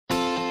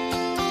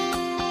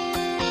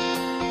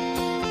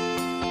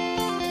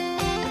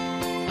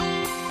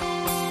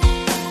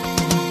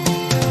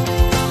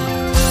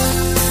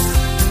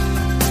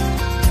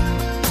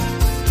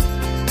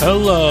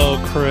Hello,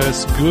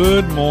 Chris.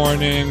 Good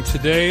morning.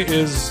 Today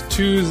is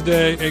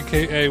Tuesday,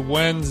 aka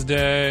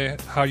Wednesday.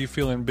 How you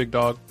feeling, big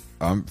dog?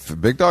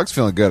 Big dog's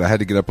feeling good. I had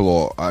to get up a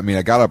little. I mean,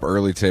 I got up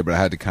early today, but I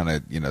had to kind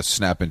of,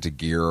 snap into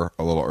gear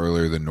a little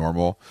earlier than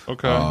normal.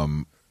 Okay.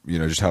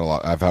 Just had a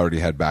lot. I've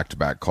already had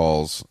back-to-back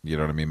calls. You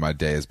know what I mean? My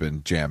day has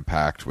been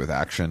jam-packed with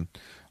action.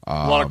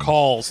 A lot of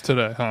calls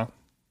today, huh?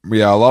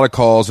 Yeah, a lot of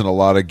calls and a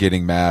lot of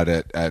getting mad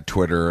at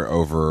Twitter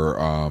over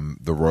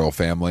the royal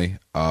family.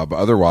 But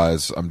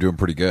otherwise, I'm doing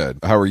pretty good.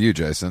 How are you,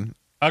 Jason?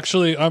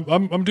 Actually,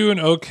 I'm doing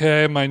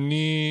okay. My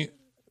knee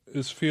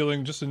is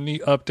feeling just a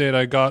neat update.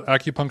 I got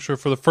acupuncture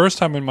for the first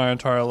time in my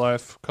entire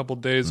life a couple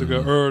days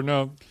ago, or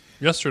no,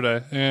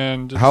 yesterday.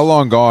 And how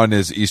long gone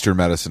is Eastern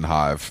Medicine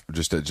Hive?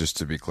 Just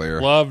to be clear,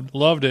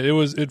 loved it.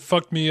 It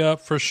fucked me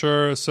up for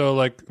sure. So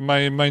like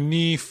my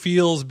knee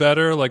feels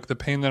better. Like the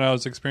pain that I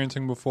was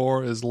experiencing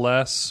before is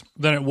less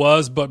than it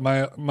was, but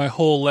my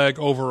whole leg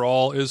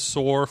overall is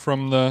sore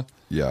from the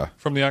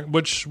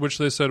which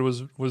they said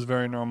was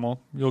very normal.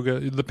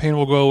 The pain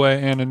will go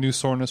away and a new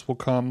soreness will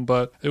come.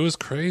 But it was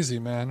crazy,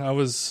 man. I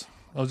was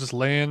just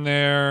laying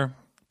there,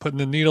 putting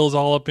the needles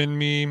all up in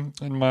me,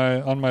 on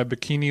my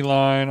bikini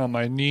line, on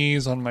my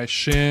knees, on my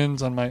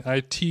shins, on my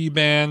IT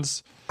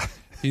bands.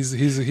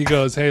 He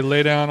goes, hey,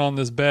 lay down on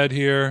this bed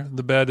here.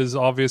 The bed is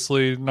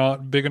obviously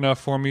not big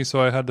enough for me,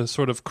 so I had to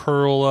sort of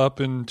curl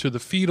up into the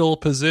fetal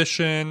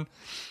position.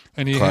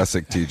 And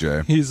classic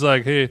TJ. He's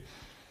like, hey,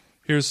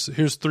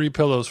 here's 3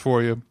 pillows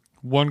for you.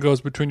 One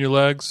goes between your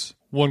legs,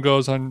 one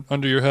goes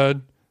under your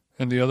head,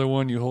 and the other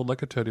one you hold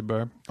like a teddy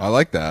bear. I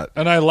like that.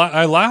 And I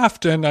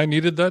laughed, and I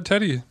needed that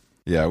teddy.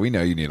 Yeah, we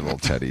know you need a little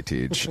teddy,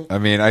 Teach. I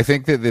mean, I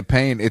think that the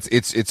pain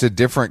it's a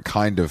different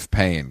kind of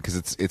pain because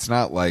it's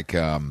not like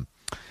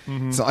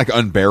it's not like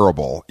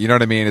unbearable. You know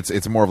what I mean?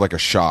 It's more of like a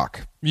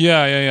shock.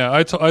 Yeah.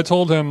 I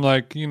told him,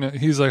 like,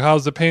 he's like,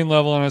 how's the pain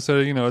level? And I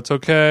said, it's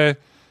okay.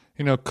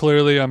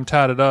 Clearly I'm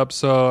tatted up,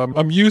 so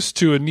I'm used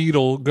to a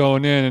needle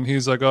going in. And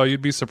he's like, oh,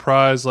 you'd be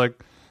surprised.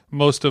 Like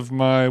most of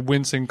my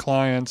wincing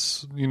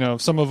clients,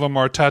 some of them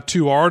are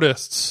tattoo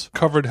artists,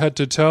 covered head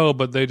to toe,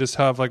 but they just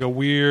have like a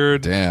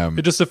weird. Damn.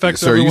 It just affects.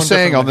 So are you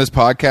saying on this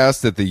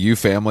podcast that the Yu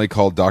family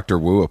called Dr.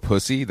 Wu a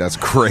pussy? That's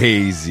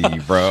crazy,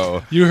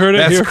 bro. You heard it.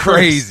 That's here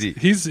crazy.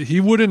 First.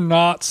 He would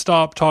not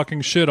stop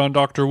talking shit on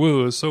Dr.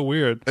 Wu. It's so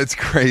weird. It's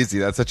crazy.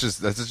 That's such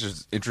an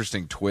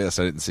interesting twist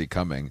I didn't see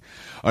coming.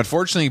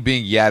 Unfortunately,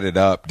 being yadded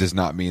up does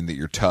not mean that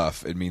you're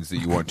tough. It means that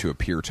you want to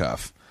appear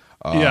tough.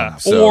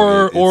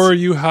 Or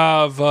you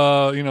have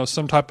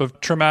some type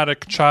of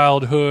traumatic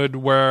childhood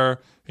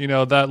where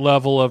that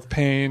level of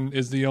pain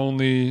is the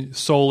only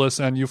solace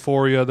and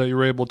euphoria that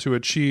you're able to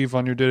achieve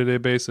on your day-to-day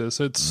basis.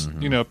 It's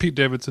Pete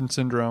Davidson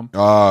syndrome.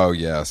 Oh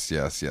yes.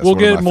 We'll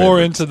get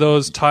more into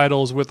those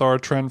titles with our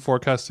trend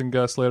forecasting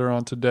guest later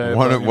on today.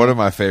 One of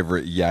my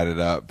favorite yadded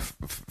up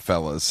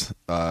fellas,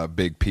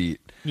 Big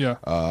Pete. Yeah.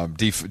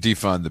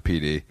 Defund the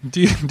PD.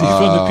 Defund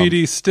the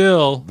PD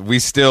still. We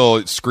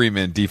still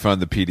screaming defund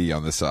the PD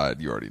on the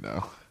side. You already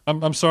know.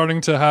 I'm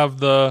starting to have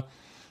the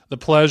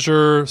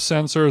pleasure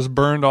sensors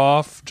burned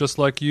off, just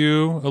like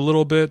you, a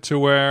little bit, to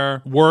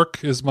where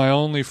work is my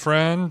only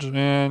friend,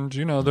 and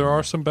there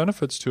are some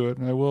benefits to it.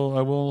 And I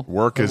will.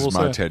 Work is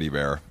my teddy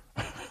bear.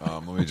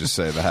 Let me just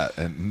say that,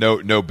 and no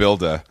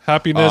Bilda.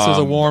 Happiness is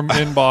a warm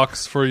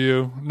inbox for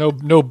you. No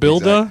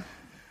Bilda.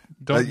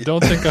 Exactly.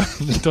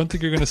 Don't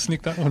think you're going to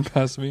sneak that one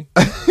past me.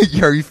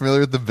 Are you familiar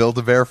with the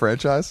Build-A-Bear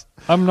franchise?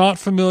 I'm not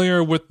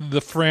familiar with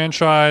the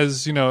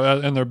franchise,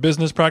 and their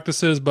business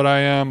practices, but I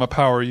am a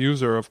power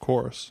user, of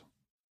course.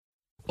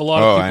 A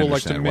lot of people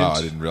like to mint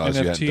I didn't realize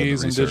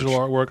NFTs and digital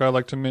artwork. I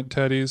like to mint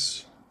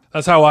teddies.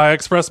 That's how I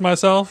express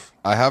myself.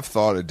 I have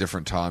thought at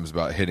different times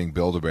about hitting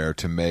Build-A-Bear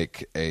to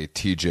make a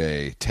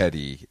TJ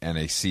teddy and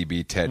a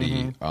CB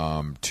teddy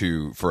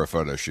for a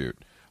photo shoot.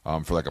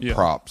 For like a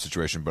prop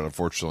situation, but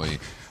unfortunately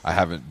I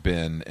haven't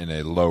been in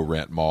a low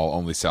rent mall,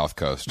 only South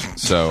Coast,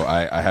 so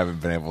I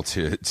haven't been able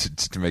to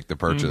make the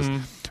purchase,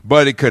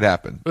 but it could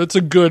happen. It's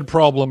a good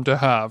problem to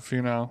have,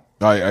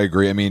 I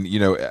agree. I mean,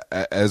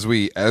 as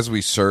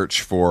we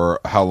search for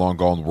how long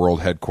gone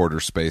world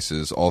headquarters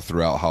spaces all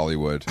throughout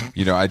Hollywood,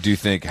 I do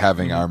think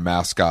having our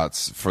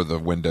mascots for the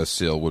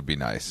windowsill would be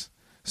nice.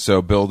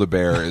 So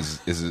Build-A-Bear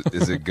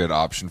is a good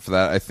option for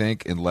that, I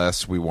think,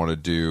 unless we want to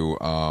do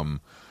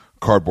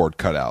cardboard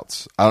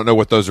cutouts. I don't know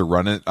what those are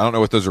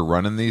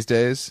running these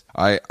days.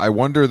 I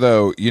wonder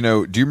though, do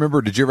you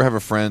remember, did you ever have a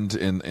friend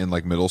in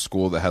like middle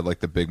school that had like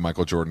the big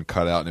Michael Jordan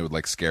cutout and it would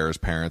like scare his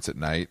parents at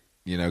night,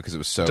 because it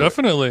was so.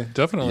 Definitely.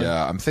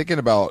 Yeah. I'm thinking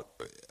about,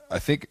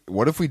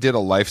 what if we did a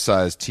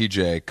life-size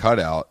TJ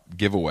cutout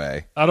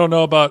giveaway? I don't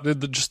know about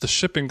just the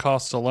shipping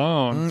costs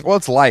alone. Well,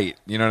 it's light.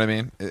 You know what I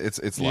mean?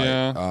 It's light.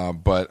 Yeah.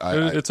 But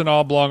it's an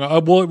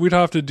oblong. We'd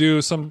have to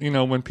do some,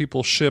 when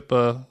people ship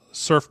a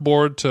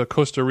surfboard to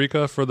Costa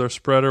Rica for their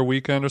spreader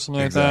weekend or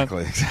something like that.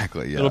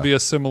 Exactly. Yeah. It'll be a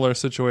similar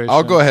situation.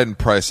 I'll go ahead and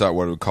price out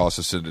what it would cost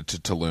us to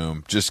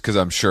Tulum, just because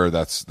I'm sure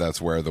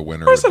that's where the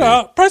winner price would it be.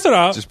 out. Price it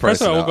out. Just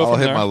price it out. We'll I'll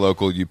hit there. my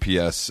local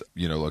UPS,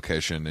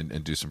 location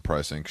and do some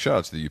pricing. Shout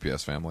out to the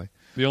UPS family.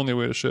 the only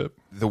way to ship.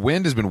 The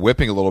wind has been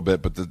whipping a little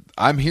bit, but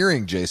I'm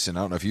hearing, Jason,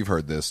 I don't know if you've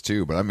heard this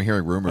too, but I'm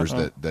hearing rumors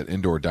that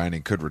indoor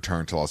dining could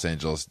return to Los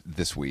Angeles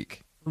this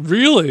week.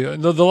 Really?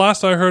 The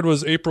last I heard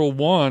was April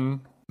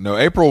 1. No,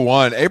 April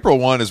 1. April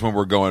 1 is when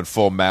we're going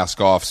full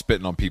mask off,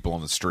 spitting on people on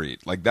the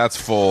street. Like that's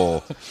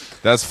full.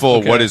 That's full.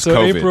 Okay, what is so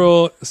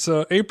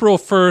COVID? April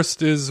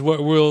 1st is what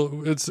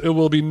it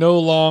will be no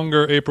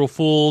longer April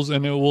Fool's,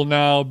 and it will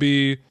now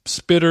be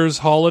Spitter's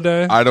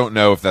holiday. I don't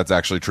know if that's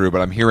actually true, but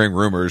I'm hearing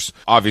rumors,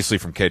 obviously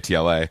from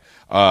KTLA,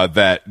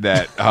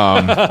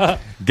 that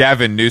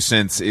Gavin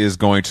Newsom is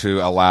going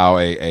to allow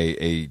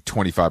a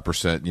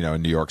 25%, a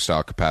New York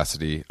style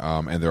capacity,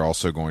 and they're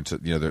also going to,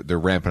 they're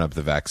ramping up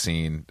the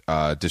vaccine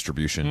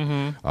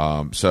distribution.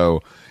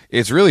 So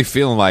it's really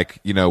feeling like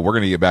we're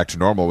going to get back to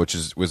normal, which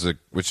is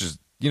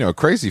a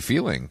crazy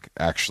feeling,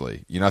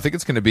 actually. I think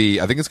it's going to be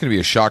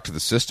a shock to the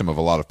system of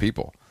a lot of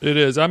people. It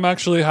is. I'm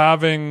actually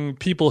having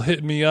people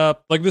hit me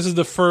up. Like, this is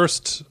the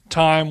first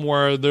time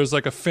where there's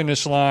like a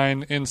finish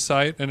line in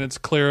sight, and it's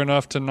clear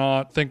enough to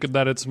not think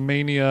that it's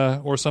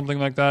mania or something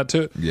like that,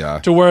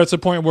 to where it's a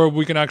point where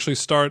we can actually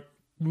start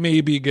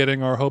maybe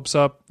getting our hopes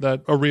up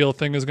that a real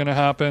thing is going to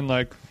happen.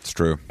 Like, it's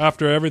true.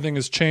 After everything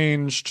has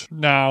changed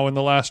now in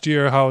the last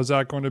year, how is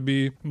that going to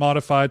be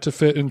modified to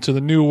fit into the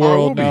new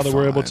world now that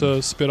we're able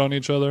to spit on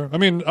each other? I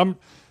mean, I'm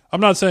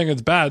not saying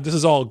it's bad. This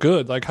is all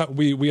good. Like,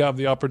 we have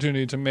the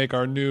opportunity to make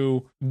our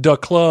new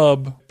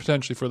club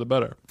potentially for the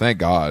better. Thank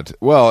God.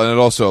 Well, and it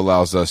also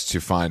allows us to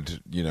find,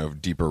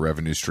 deeper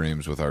revenue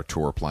streams with our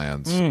tour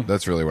plans.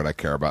 That's really what I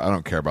care about. I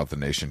don't care about the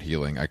nation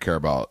healing. I care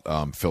about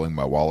filling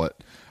my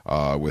wallet.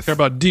 I care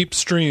about deep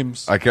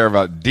streams. I care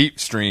about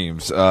deep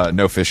streams.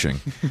 No fishing,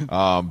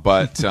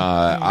 but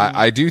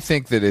I do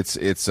think that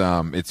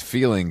it's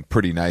feeling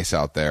pretty nice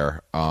out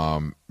there.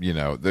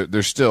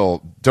 There's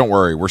still. Don't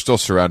worry, we're still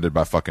surrounded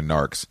by fucking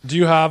narcs. Do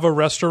you have a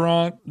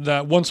restaurant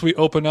that once we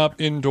open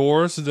up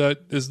indoors,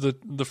 that is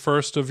the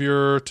first of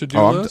your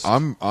to-do list?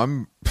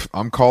 I'm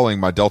calling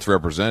my Delta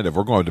representative.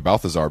 We're going to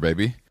Balthazar,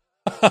 baby.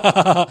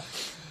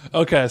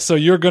 Okay, so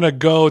you're gonna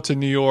go to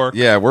New York?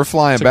 Yeah, we're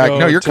flying back.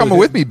 No, you're coming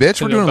with me, bitch.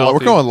 We're going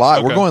live.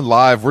 Okay. We're going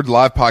live. We're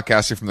live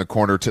podcasting from the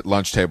corner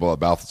lunch table at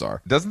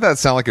Balthazar. Doesn't that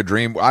sound like a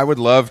dream? I would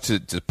love to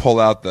pull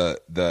out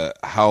the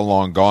How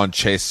Long Gone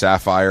Chase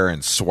Sapphire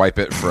and swipe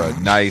it for a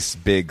nice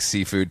big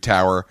seafood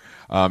tower.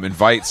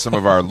 Invite some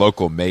of our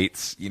local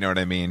mates, you know what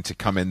I mean, to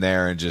come in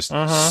there and just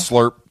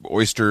slurp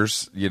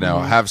oysters,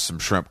 have some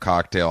shrimp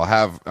cocktail.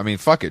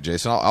 Fuck it,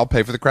 Jason. I'll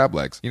pay for the crab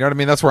legs. You know what I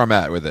mean? That's where I'm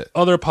at with it.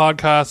 Other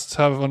podcasts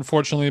have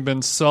unfortunately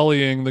been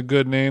sullying the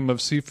good name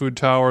of seafood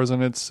towers,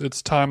 and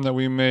it's time that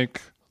we make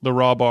the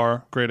Raw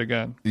Bar great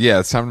again. Yeah,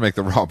 it's time to make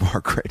the Raw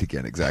Bar great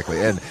again, exactly.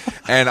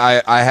 And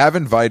I have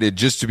invited,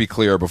 just to be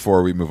clear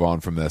before we move on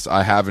from this,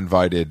 I have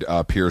invited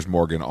Piers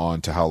Morgan on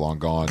to How Long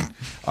Gone.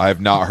 I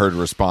have not heard a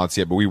response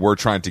yet, but we were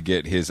trying to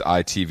get his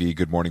ITV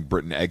Good Morning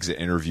Britain exit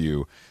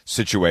interview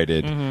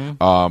situated.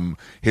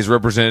 His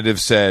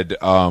representative said,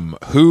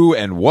 who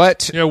and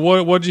what? Yeah,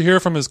 what'd you hear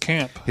from his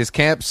camp? His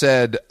camp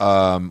said,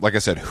 like I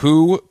said,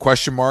 who, ?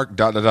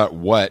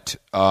 What,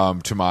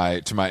 to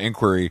my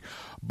inquiry.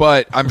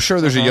 But I'm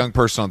sure there's a young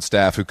person on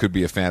staff who could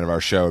be a fan of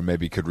our show and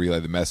maybe could relay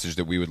the message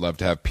that we would love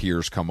to have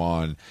Piers come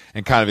on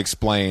and kind of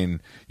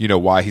explain,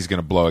 why he's going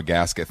to blow a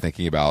gasket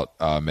thinking about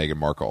Meghan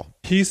Markle.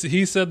 He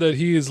said that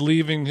he is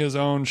leaving his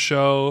own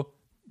show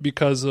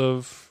because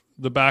of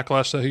the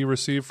backlash that he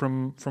received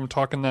from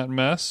talking that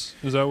mess.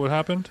 Is that what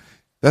happened?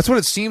 That's what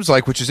it seems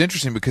like, which is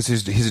interesting because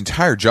his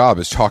entire job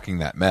is talking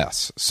that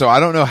mess. So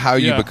I don't know how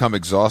you become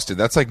exhausted.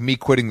 That's like me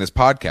quitting this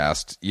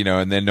podcast,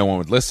 and then no one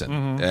would listen.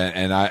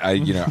 And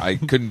I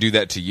couldn't do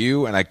that to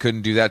you, and I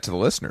couldn't do that to the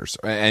listeners.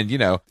 And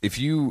if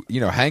you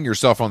hang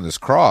yourself on this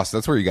cross,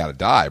 that's where you got to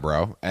die,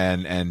 bro.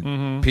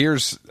 And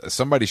Piers,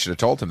 somebody should have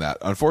told him that.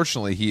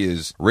 Unfortunately, he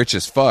is rich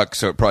as fuck,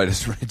 so it probably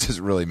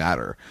doesn't really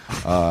matter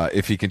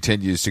if he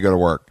continues to go to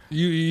work.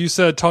 You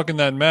said talking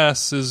that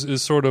mess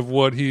is sort of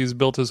what he's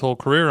built his whole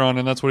career on,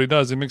 and that's what he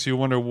does. It makes you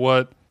wonder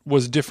what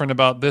was different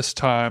about this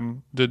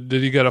time. Did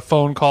he get a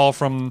phone call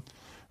from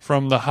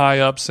the high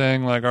up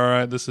saying like, all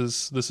right, this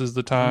is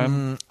the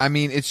time?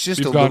 It's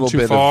just You've a gone little too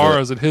bit far.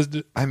 of Is it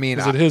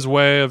his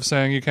way of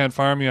saying you can't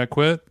fire me, I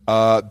quit?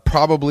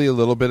 Probably a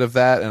little bit of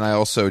that. And I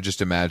also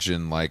just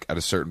imagine like at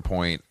a certain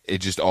point, it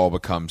just all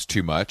becomes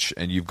too much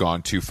and you've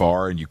gone too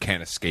far and you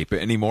can't escape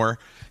it anymore.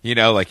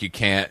 Like you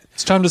can't.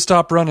 It's time to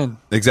stop running.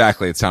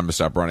 Exactly. It's time to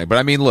stop running.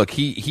 But look,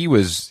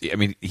 he's.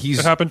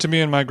 It happened to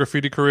me in my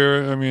graffiti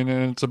career. And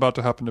it's about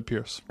to happen to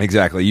Piers.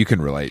 Exactly. You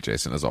can relate,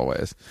 Jason, as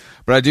always.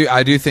 But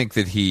I do think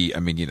that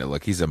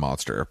look, he's a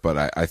monster.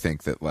 But I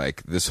think that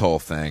like this whole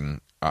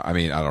thing, I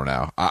don't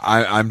know.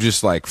 I'm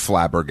just like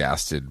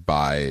flabbergasted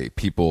by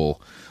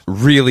people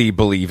really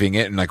believing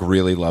it and like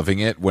really loving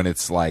it when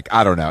it's like,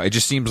 I don't know. It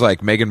just seems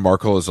like Meghan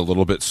Markle is a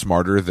little bit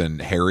smarter than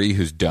Harry,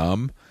 who's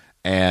dumb.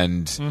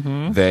 And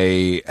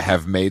they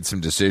have made some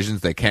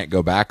decisions they can't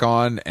go back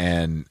on.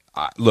 And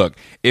Look,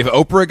 if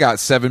Oprah got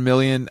 $7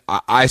 million,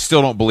 I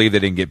still don't believe they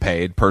didn't get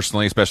paid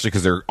personally, especially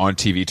because they're on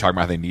TV talking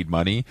about how they need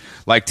money.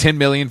 Like $10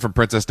 million from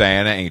Princess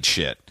Diana ain't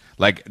shit.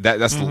 Like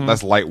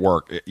that's light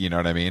work. You know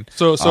what I mean?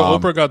 So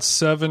Oprah got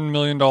 $7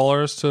 million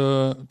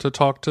to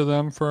talk to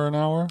them for an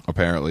hour.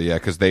 Apparently, yeah,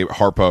 because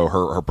Harpo,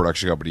 her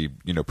production company,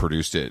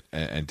 produced it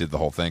and did the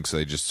whole thing. So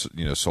they just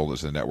sold it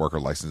to the network or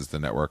licensed it to the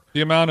network.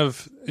 The amount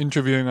of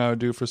interviewing I would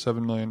do for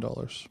 $7 million.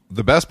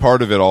 The best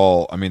part of it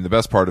all,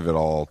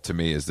 to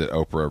me is that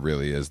Oprah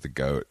really is the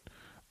GOAT.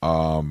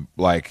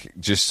 Like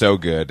just so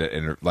good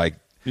and like.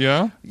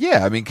 Yeah.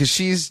 I mean, because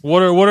she's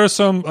what are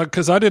some?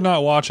 Because I did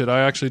not watch it.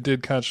 I actually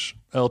did catch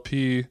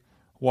LP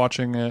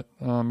watching it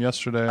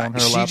yesterday on her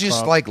laptop. She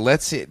just like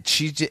lets it.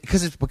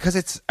 Because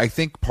it's. I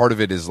think part of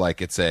it is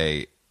like it's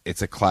a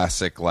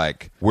classic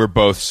like we're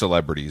both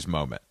celebrities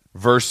moment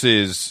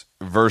versus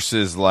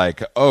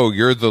like, oh,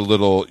 you're the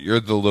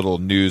little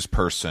news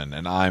person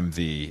and I'm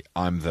the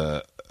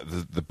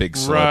big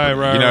celebrity.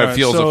 Right. It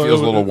feels a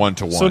little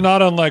one-to-one. So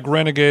not unlike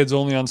Renegades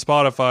only on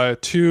Spotify,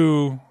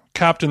 two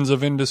captains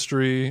of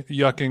industry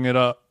yucking it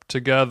up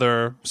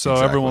together, so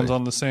exactly. Everyone's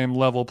on the same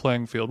level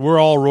playing field. We're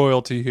all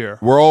royalty here.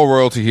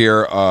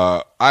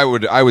 I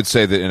would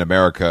say that in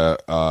America,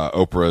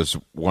 Oprah is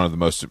one of the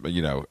most,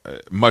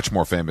 much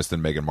more famous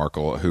than Meghan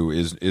Markle, who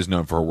is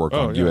known for her work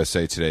on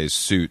USA Today's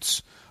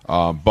Suits.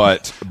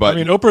 But I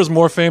mean, Oprah's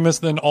more famous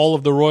than all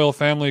of the royal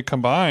family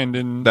combined,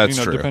 and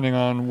that's true. Depending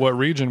on what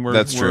region we're.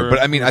 That's true.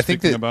 But I mean, I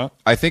think about.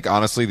 I think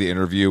honestly, the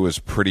interview was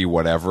pretty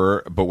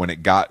whatever. But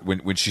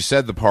when she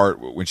said the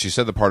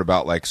part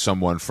about like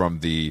someone from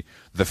the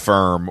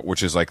firm,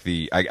 which is like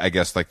I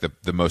guess like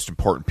the most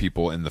important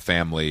people in the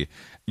family,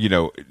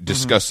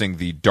 discussing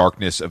the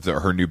darkness of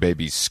her new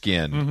baby's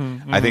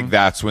skin. I think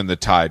that's when the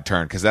tide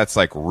turned, because that's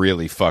like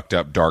really fucked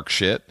up dark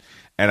shit.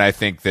 And I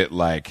think that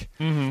like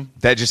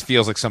that just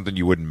feels like something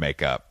you wouldn't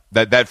make up.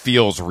 That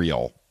feels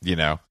real,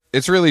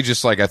 It's really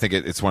just like, I think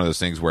it's one of those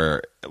things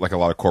where like a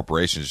lot of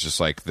corporations, just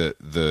like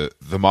the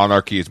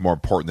monarchy is more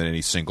important than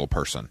any single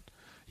person,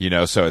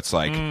 So it's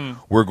like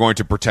we're going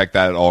to protect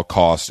that at all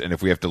costs, and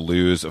if we have to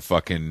lose a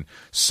fucking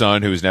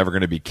son who's never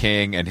going to be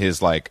king and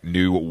his like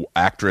new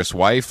actress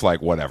wife, like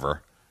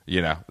whatever.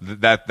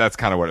 That's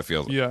kind of what it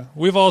feels like. Yeah,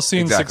 we've all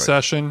seen Exactly.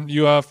 Succession.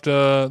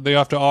 They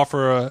have to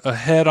offer a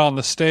head on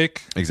the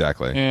stake.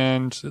 Exactly.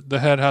 And the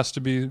head has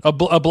to be a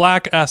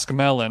black-esque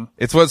melon.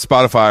 It's what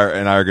Spotify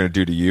and I are going to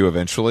do to you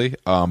eventually,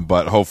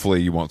 but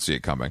hopefully you won't see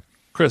it coming.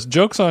 Chris,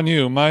 joke's on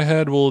you. My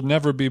head will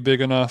never be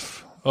big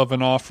enough of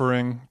an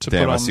offering to put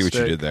on the stake. I see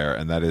what you did there,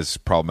 and that is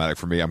problematic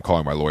for me. I'm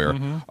calling my lawyer.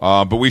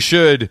 But we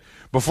should,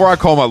 before I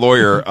call my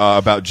lawyer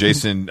about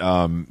Jason,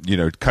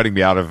 cutting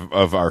me out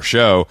of our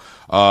show,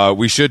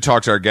 we should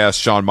talk to our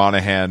guest, Sean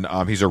Monahan.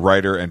 He's a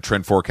writer and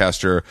trend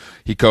forecaster.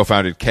 He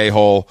co-founded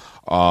K-Hole,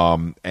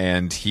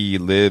 and he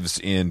lives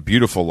in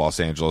beautiful Los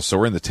Angeles. So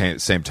we're in the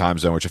same time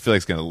zone, which I feel like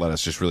is going to let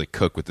us just really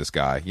cook with this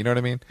guy. You know what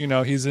I mean?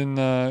 He's in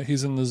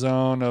the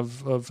zone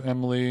of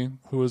Emily,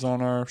 who was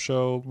on our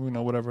show,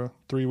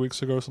 3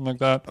 weeks ago or something like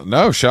that.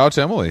 No, shout out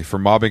to Emily for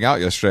mobbing out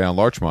yesterday on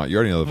Larchmont. You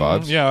already know the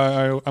vibes.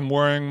 Yeah, I'm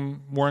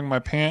wearing my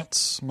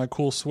pants, my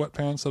cool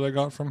sweatpants that I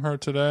got from her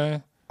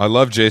today. I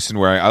love Jason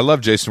wearing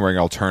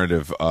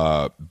alternative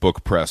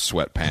book press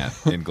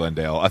sweatpant in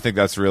Glendale. I think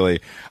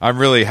I'm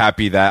really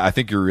happy that I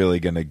think you're really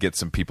going to get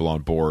some people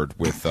on board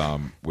with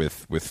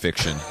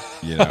fiction.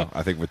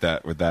 I think with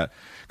that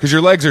because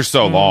your legs are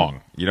so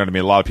long. You know what I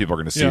mean? A lot of people are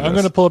going to see this. I'm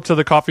going to pull up to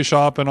the coffee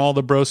shop and all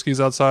the broskies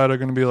outside are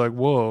going to be like,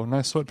 "Whoa,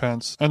 nice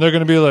sweatpants," and they're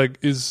going to be like,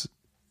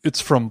 it's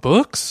from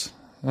books?"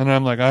 And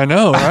I'm like, "I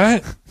know,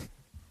 right?"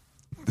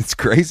 It's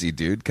crazy,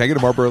 dude. Can I get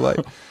a Marlboro Light?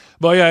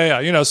 But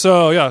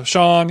yeah,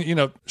 Sean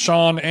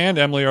and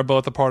Emily are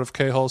both a part of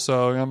K-Hole,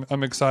 so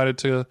I'm excited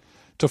to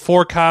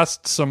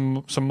forecast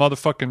some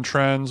motherfucking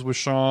trends with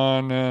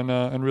Sean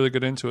and really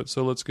get into it.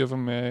 So let's give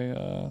him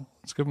a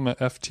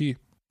FT.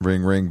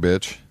 Ring ring,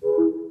 bitch.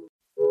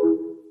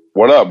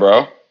 What up,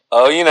 bro?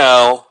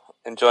 Oh,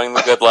 enjoying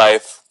the good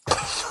life.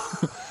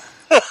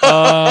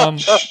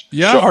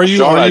 Yeah, are you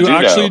Sean,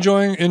 actually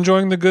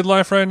enjoying the good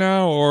life right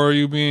now, or are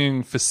you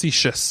being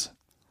facetious?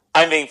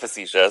 I'm being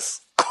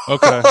facetious.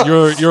 Okay,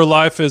 your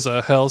life is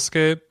a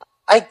hellscape.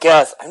 I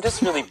guess I'm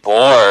just really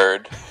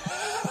bored.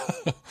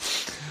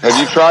 Have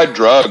you tried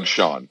drugs,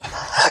 Sean?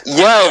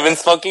 Yeah, I've been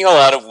smoking a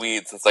lot of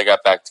weed since I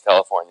got back to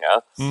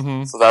California.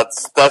 So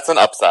that's an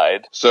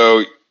upside.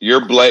 So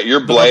you're blazed.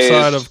 The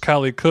upside of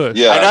Cali Kush.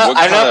 Yeah,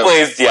 I'm not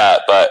blazed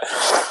yet, but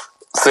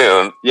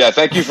soon. Yeah,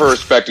 thank you for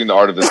respecting the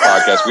art of this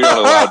podcast. We don't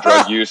allow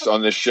drug use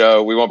on this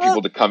show. We want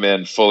people to come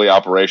in fully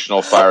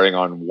operational, firing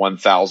on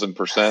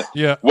 1,000%.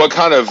 Yeah. What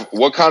kind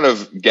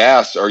of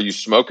gas are you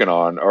smoking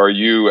on? Or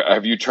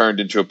have you turned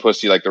into a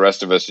pussy like the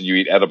rest of us and you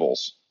eat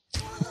edibles?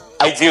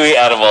 I do eat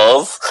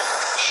edibles.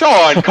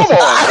 Sean, come on,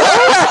 bro.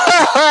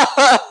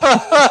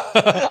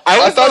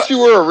 I thought you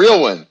were a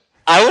real one.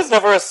 I was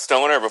never a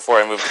stoner before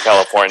I moved to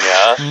California.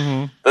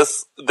 Mm-hmm.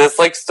 This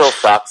like still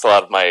shocks a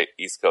lot of my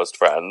East Coast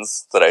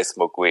friends that I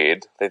smoke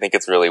weed. They think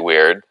it's really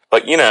weird.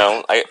 But you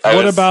know,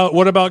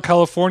 what about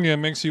California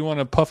makes you want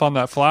to puff on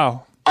that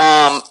flow?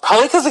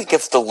 Probably because it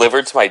gets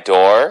delivered to my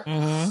door.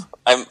 Mm-hmm.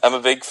 I'm a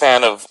big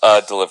fan of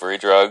delivery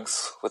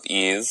drugs with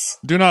ease.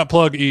 Do not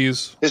plug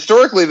ease.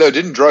 Historically, though,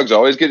 didn't drugs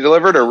always get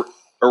delivered, or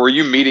were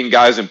you meeting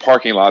guys in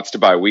parking lots to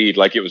buy weed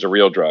like it was a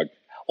real drug?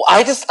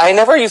 Well, I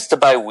never used to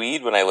buy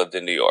weed when I lived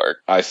in New York.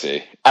 I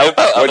see. I would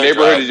buy What other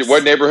neighborhood drugs.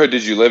 what neighborhood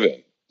did you live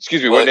in?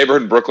 Excuse me, what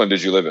neighborhood in Brooklyn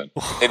did you live in?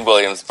 In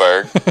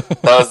Williamsburg.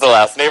 That was the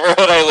last neighborhood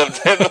I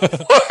lived in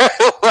before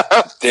I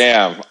left.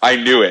 Damn, I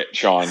knew it,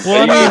 Sean.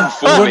 Well, You didn't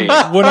fool me.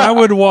 when I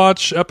would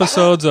watch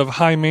episodes of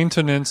High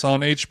Maintenance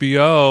on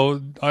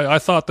HBO, I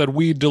thought that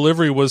weed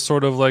delivery was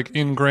sort of like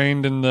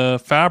ingrained in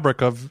the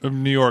fabric of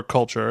New York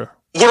culture.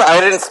 Yeah, but I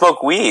didn't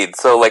smoke weed,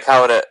 so like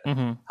how would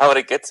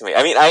it get to me?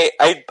 I mean,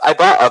 I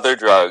bought other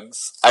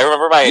drugs. I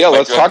remember my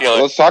Let's drug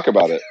dealer. Let's talk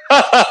about it.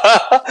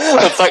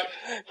 It's like,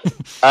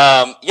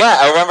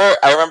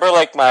 I remember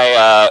like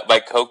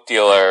my coke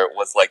dealer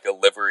was like a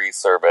livery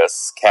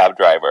service cab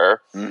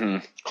driver.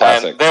 Mm-hmm.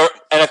 Classic.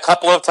 And a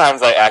couple of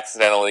times I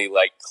accidentally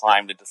like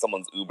climbed into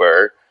someone's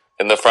Uber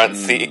in the front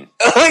seat,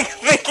 like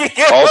thinking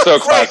it Also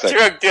was like classic.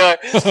 drug dealer.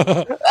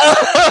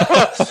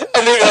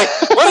 And they're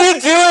like, "What are you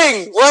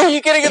doing? Why are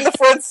you getting in the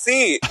front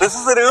seat? This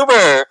is an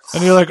Uber."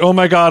 And you're like, oh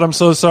my God, I'm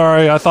so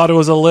sorry. I thought it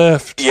was a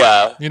Lyft.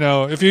 Yeah. You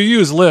know, if you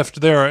use Lyft,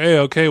 they are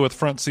A-okay with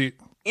front seat.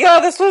 Yeah,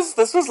 this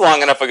was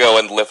long enough ago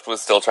when Lyft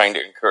was still trying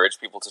to encourage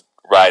people to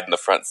ride in the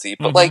front seat,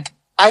 but like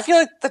I feel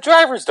like the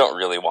drivers don't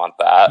really want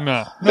that.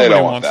 No, They nobody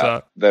don't want wants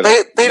that.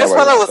 They just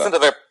want to listen to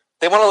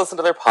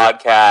to their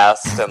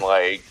podcast and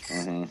like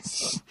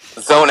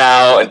zone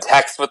out and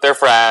text with their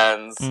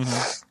friends.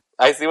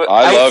 I see what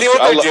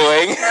they're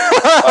doing.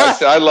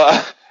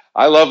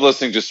 I love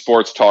listening to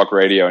sports talk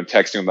radio and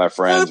texting with my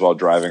friends while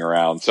driving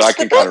around, so I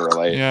can kind of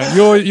relate. Yeah,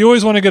 you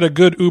always want to get a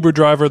good Uber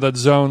driver that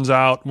zones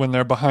out when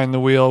they're behind the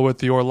wheel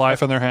with your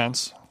life in their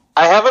hands.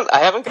 I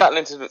haven't gotten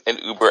into an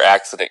Uber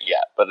accident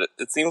yet, but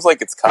it seems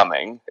like it's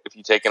coming if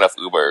you take enough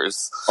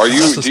Ubers.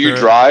 Do you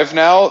drive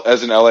now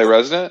as an LA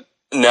resident?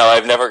 No,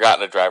 I've never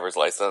gotten a driver's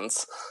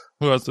license.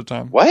 Who has the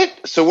time? What?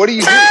 So what do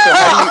you do?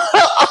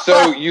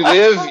 So you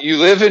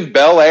live in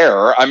Bel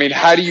Air. I mean,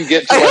 how do you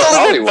get to West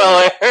Hollywood?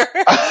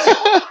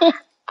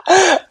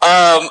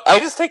 I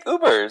just take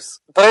Ubers,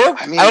 but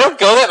I don't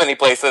go that many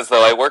places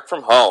though. I work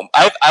from home.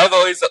 I've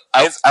always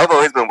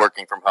been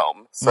working from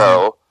home,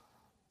 so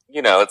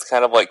you know it's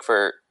kind of like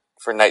for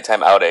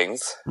nighttime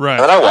outings. Right.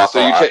 And then I walk.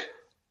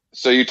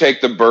 So you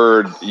take the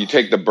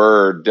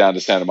bird down to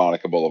Santa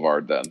Monica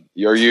Boulevard. Then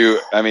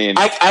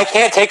I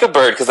can't take a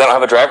bird because I don't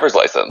have a driver's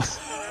license.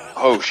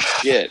 Oh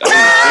shit!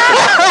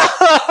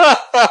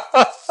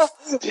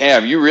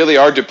 Damn, you really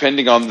are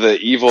depending on the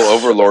evil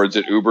overlords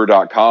at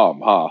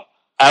Uber.com, huh?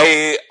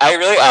 I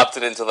really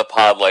opted into the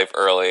pod life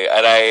early,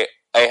 and I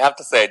have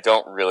to say I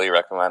don't really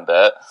recommend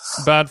it.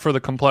 Bad for the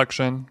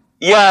complexion.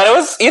 Yeah, it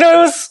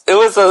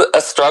was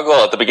a struggle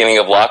at the beginning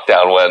of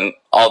lockdown when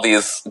all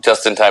these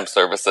just-in-time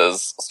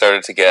services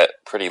started to get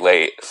pretty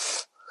late.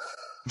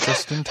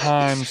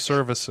 Just-in-time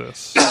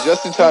services.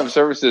 Just-in-time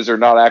services are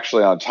not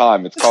actually on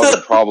time. It's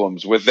causing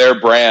problems with their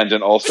brand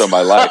and also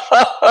my life.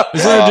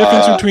 Is there a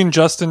difference between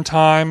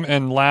just-in-time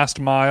and last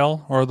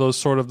mile, or are those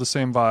sort of the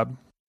same vibe?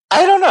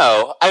 I don't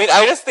know. I mean,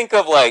 I just think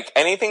of like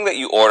anything that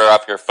you order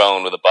off your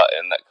phone with a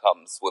button that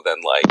comes within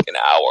like an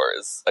hour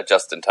is a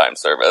just-in-time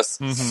service.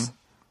 Mm-hmm.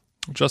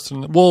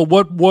 Well,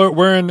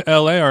 where in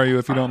LA are you,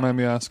 if you don't mind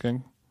me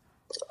asking?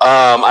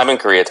 I'm in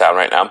Koreatown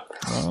right now.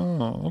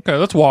 Oh, okay,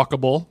 that's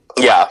walkable.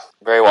 Yeah,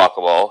 very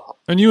walkable.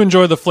 And you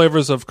enjoy the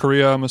flavors of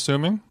Korea, I'm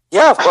assuming?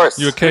 Yeah, of course.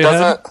 You a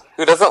K-head?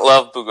 Who doesn't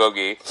love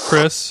bulgogi?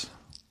 Chris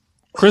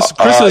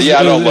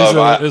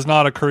is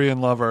not a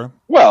Korean lover.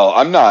 Well,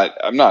 I'm not.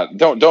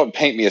 Don't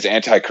paint me as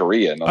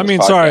anti-Korean. I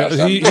mean, sorry,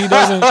 he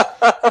doesn't.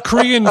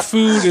 Korean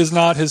food is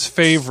not his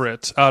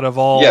favorite out of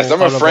all. Yes,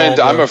 I'm a friend.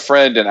 I'm a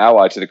friend and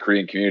ally to the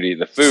Korean community.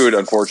 The food,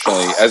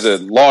 unfortunately, as a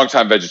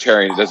longtime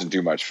vegetarian, it doesn't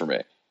do much for me.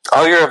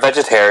 Oh, you're a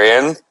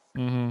vegetarian?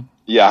 Mm-hmm.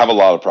 Yeah, I have a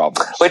lot of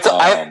problems. Wait, so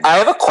I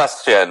have a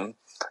question.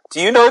 Do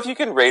you know if you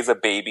can raise a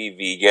baby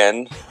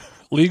vegan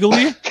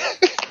legally?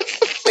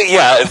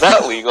 Yeah, is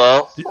that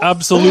legal?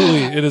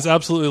 Absolutely, it is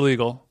absolutely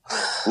legal.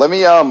 Let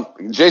me,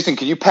 Jason,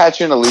 can you patch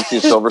in Alicia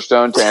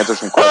Silverstone to answer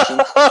some questions?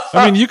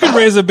 I mean, you could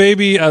raise a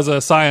baby as a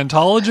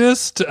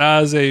Scientologist,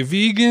 as a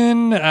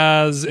vegan,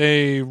 as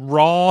a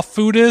raw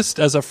foodist,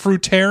 as a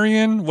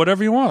fruitarian,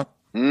 whatever you want.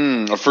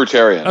 A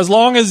fruitarian. As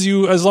long as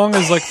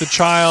like the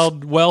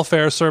child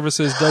welfare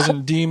services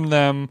doesn't deem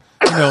them,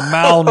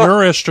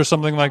 malnourished or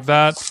something like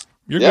that,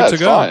 you're good to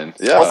go. Fine.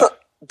 Yeah.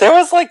 There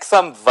was like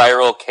some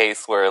viral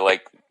case where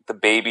like the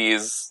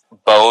baby's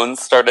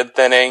bones started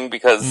thinning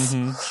because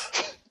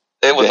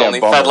it was only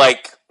fed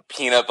like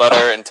peanut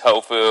butter and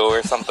tofu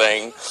or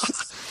something.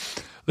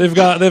 They've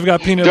got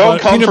peanut butter.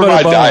 Don't come for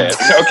my diet.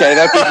 bones. Okay,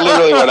 that's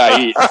literally what I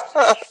eat.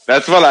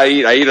 That's what I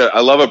eat. I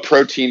love a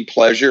protein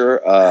pleasure,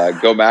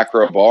 Go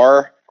Macro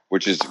bar.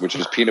 which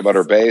is peanut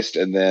butter based,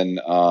 and then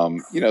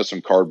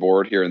some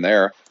cardboard here and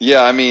there.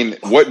 Yeah, I mean,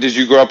 what did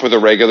you grow up with a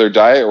regular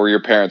diet, or were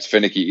your parents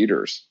finicky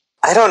eaters?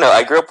 I don't know.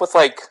 I grew up with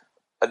like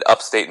an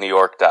upstate New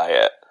York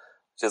diet,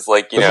 just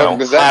like What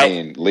does that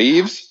mean?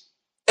 Leaves?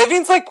 It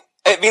means like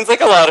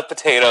a lot of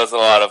potatoes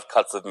and a lot of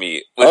cuts of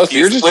meat with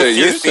few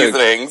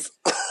seasonings.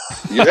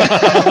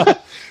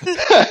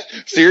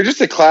 So you're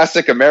just a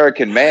classic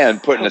American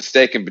man putting a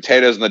steak and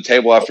potatoes on the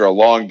table after a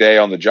long day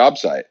on the job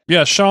site.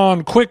 Yeah,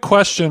 Sean, quick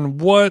question.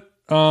 What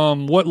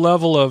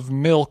level of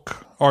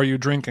milk are you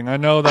drinking? I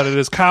know that it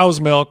is cow's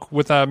milk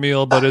with that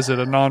meal, but is it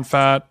a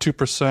non-fat,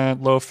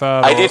 2%, low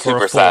fat? I do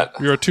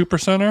 2%. You're a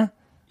 2%er?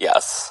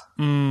 Yes.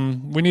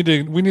 We need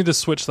to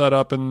switch that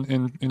up in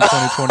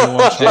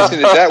 2021.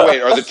 Jason,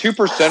 are the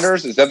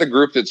 2%ers, is that the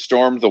group that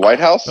stormed the White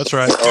House? That's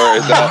right. Or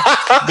is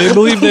that They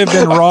believe they've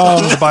been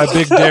wronged by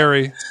Big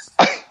Dairy.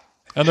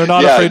 And they're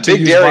not afraid to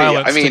use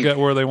violence to get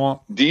where they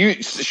want.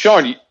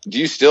 Sean,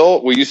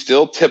 will you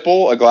still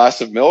tipple a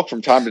glass of milk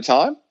from time to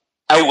time?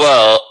 I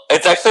will.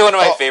 It's actually one of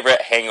my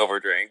favorite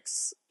hangover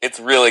drinks. It's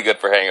really good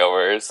for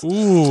hangovers.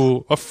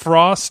 Ooh, a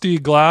frosty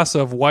glass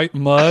of white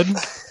mud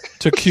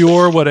to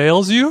cure what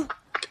ails you?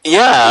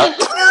 Yeah.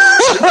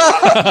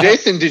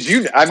 Jason,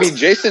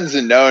 Jason's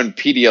a known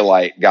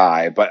Pedialyte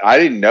guy, but I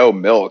didn't know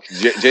milk.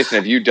 Jason,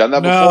 have you done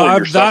that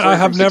before? I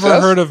have never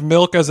heard of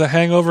milk as a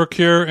hangover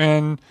cure,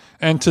 and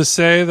to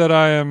say that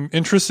I am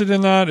interested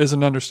in that is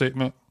an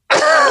understatement.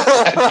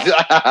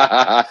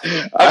 I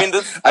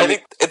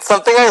think it's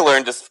something I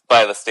learned just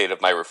by the state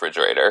of my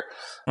refrigerator.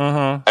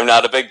 I'm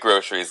not a big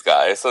groceries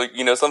guy, so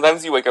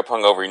sometimes you wake up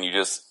hungover and you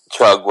just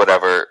chug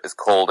whatever is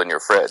cold in your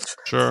fridge.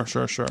 Sure.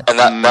 And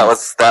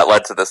that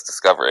led to this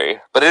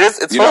discovery. But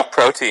it's full of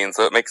protein,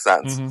 so it makes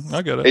sense.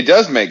 I get it. It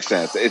does make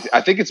sense.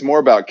 I think it's more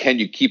about, can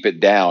you keep it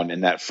down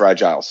in that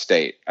fragile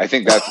state? I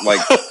think that's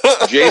like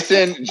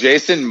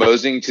Jason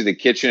moseying to the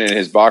kitchen in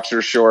his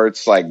boxer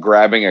shorts, like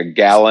grabbing a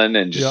gallon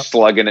and just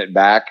slugging it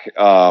back.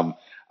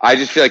 I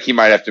just feel like he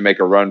might have to make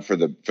a run for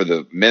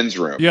the men's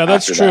room. Yeah,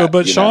 that's true.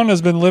 But Sean has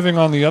been living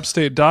on the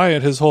upstate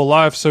diet his whole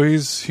life, so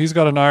he's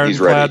got an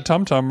ironclad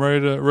tum-tum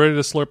ready to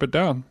slurp it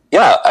down.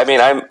 Yeah, I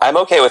mean, I'm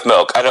okay with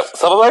milk.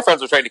 Some of my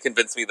friends are trying to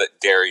convince me that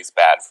dairy's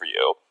bad for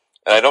you,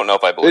 and I don't know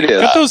if I believe it.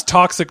 Get those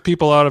toxic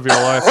people out of your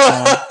life,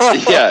 Sean.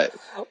 Yeah.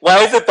 Why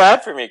is it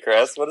bad for me,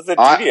 Chris? What does it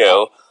do to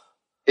you?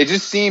 It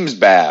just seems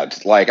bad.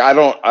 Like,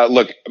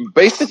 look,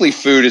 basically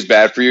food is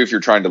bad for you if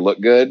you're trying to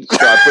look good. So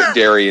I put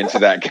dairy into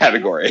that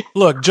category.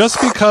 Look, just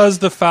because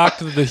the fact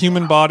that the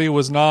human body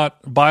was not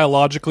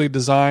biologically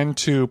designed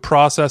to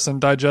process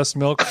and digest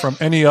milk from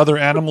any other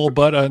animal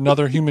but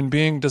another human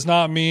being does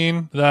not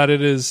mean that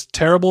it is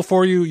terrible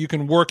for you. You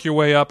can work your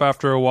way up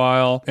after a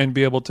while and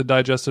be able to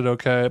digest it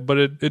okay. But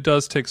it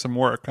does take some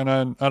work. And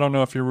I don't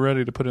know if you're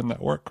ready to put in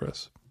that work,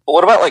 Chris. But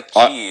what about, like,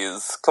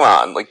 cheese? Come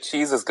on. Like,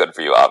 cheese is good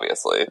for you,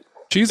 obviously.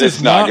 Cheese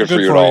is not good for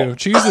you.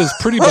 Cheese is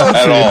pretty bad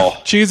at for all. You.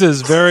 Cheese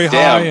is very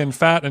high in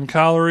fat and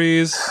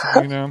calories.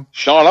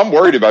 Sean, I'm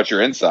worried about your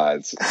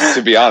insides.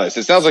 To be honest,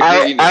 it sounds like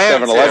you're eating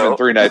at 7-Eleven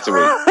 3 nights a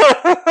week.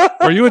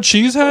 Are you a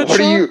cheesehead? What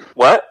are you?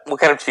 What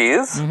kind of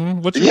cheese?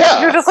 Mm-hmm.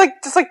 Just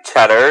like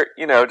cheddar.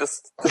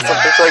 Just something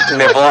to like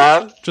nibble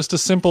on. Just a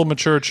simple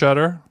mature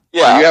cheddar.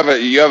 Yeah,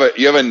 you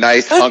have a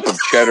nice hunk of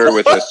cheddar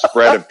with a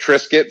spread of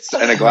Triscuits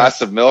and a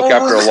glass of milk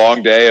after a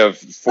long day of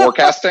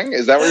forecasting.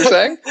 Is that what you're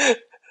saying?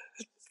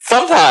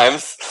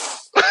 Sometimes.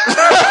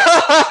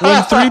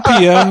 When 3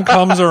 p.m.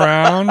 comes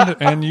around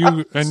and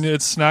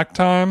it's snack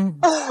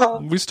time,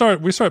 we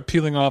start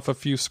peeling off a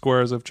few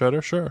squares of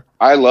cheddar. Sure.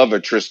 I love a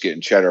Triscuit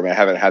and cheddar. I mean, I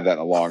haven't had that in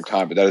a long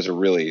time, but that is a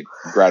really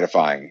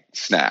gratifying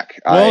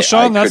snack. Well,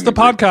 Sean, that's the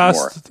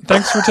podcast.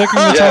 Thanks for taking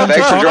the time to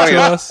talk to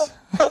us.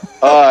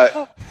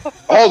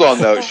 Hold on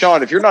though,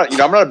 Sean, if you're not,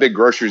 I'm not a big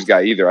groceries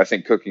guy either. I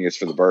think cooking is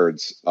for the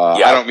birds.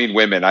 I don't mean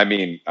women. I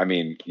mean,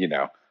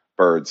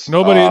 birds.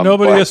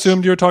 Nobody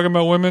assumed you were talking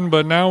about women,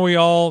 but now we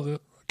all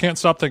can't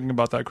stop thinking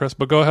about that, Chris.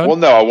 But go ahead. Well,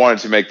 no, I wanted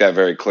to make that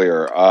very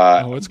clear.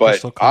 It's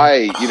but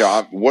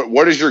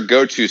what is your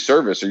go-to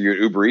service? Are you an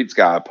Uber Eats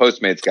guy, a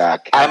Postmates guy,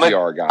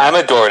 caviar guy? I'm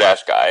a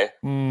DoorDash guy.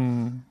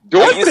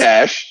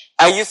 DoorDash?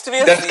 I used to be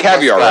a That's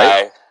caviar,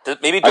 guy. Right?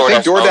 Maybe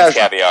DoorDash owns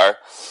caviar.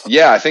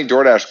 Yeah, I think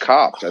DoorDash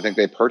copped. I think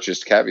they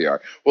purchased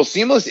caviar. Well,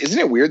 Seamless, isn't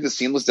it weird that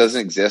Seamless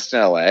doesn't exist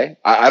in LA?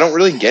 I don't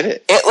really get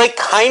it. It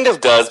kind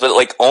of does, but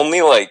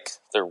only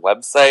their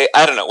website.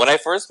 I don't know. When I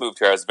first moved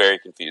here, I was very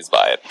confused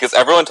by it because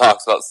everyone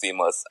talks about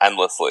Seamless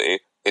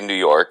endlessly in New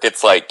York.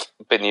 It's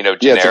been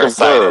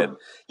genericized.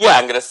 Yeah,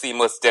 I'm gonna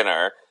Seamless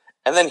dinner,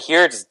 and then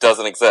here it just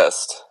doesn't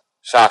exist.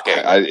 Shocking.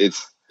 It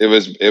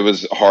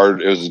was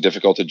hard. It was a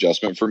difficult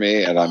adjustment for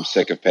me, and I'm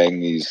sick of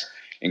paying these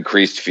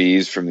increased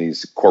fees from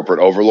these corporate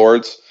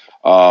overlords.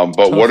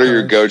 But what are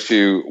your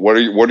go-to? What are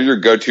your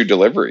go-to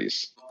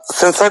deliveries?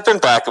 Since I've been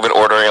back, I've been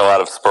ordering a lot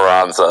of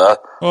Speranza.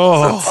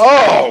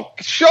 Oh,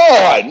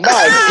 Sean!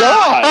 My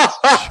God,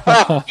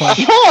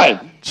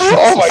 Sean!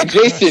 Oh my,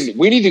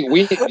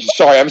 Jason!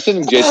 Sorry, I'm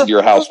sending Jason to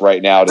your house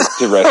right now to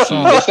rescue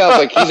you. It sounds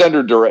like he's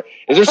under duress.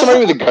 Is there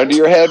somebody with a gun to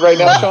your head right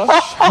now,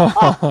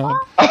 Sean?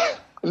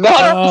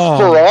 Not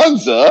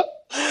Speranza.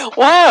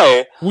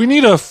 Why? We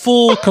need a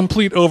full,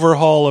 complete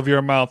overhaul of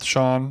your mouth,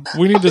 Sean.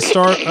 We need to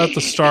start at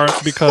the start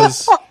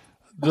because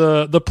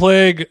the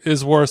plague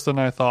is worse than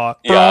I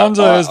thought.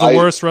 Speranza is the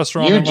worst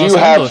restaurant in Los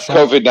Angeles. You do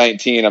have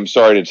COVID-19, I'm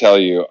sorry to tell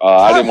you.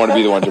 I didn't want to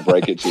be the one to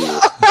break it to you.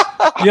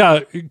 Yeah,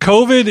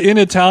 COVID in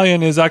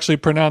Italian is actually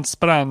pronounced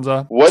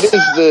Speranza.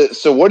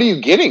 So what are you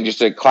getting?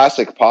 Just a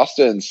classic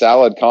pasta and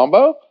salad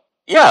combo?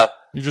 Yeah.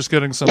 You're just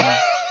getting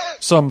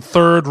some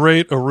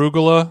third-rate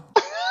arugula.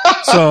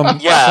 Some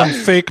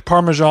fake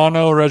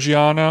Parmigiano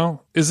Reggiano.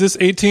 Is this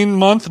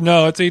 18-month?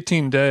 No, it's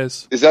 18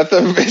 days. Is that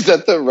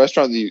the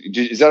restaurant?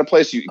 Is that a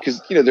place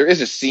because there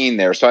is a scene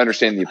there, so I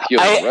understand the appeal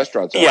of the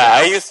restaurants. Yeah,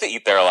 I used to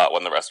eat there a lot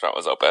when the restaurant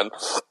was open.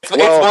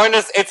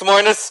 It's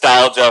more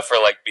nostalgia for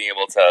like being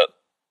able to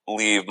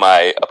leave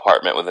my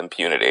apartment with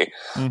impunity.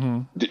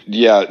 Mm-hmm.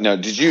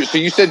 Did you? So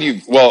you said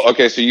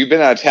so you've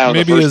been out of town.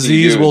 Maybe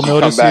Aziz will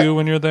notice you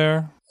when you're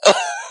there.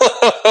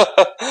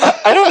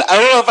 I don't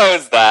know if I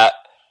was that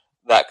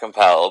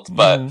compelled,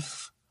 but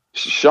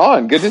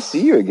Sean, good to see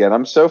you again.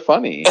 I'm so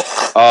funny.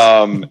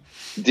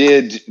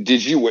 Did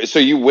you? So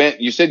you went?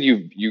 You said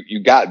you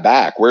got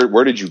back.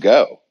 Where did you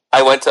go?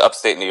 I went to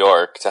upstate New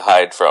York to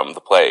hide from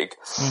the plague.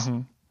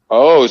 Mm-hmm.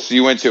 Oh, so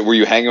you went to? Were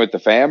you hanging with the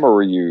fam, or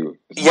were you?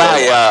 Yeah.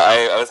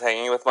 I was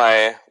hanging with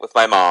my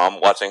mom,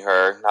 watching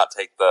her not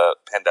take the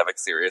pandemic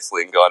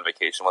seriously and go on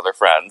vacation with her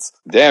friends.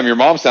 Damn, your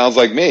mom sounds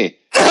like me.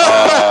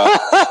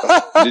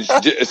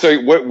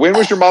 So when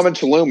was your mom in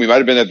Tulum? We might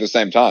have been at the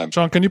same time.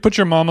 Sean, can you put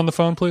your mom on the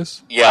phone,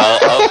 please? Yeah,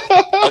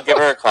 I'll give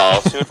her a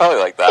call. She would probably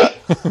like that.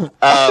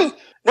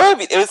 No, I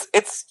mean it's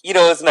it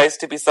was nice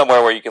to be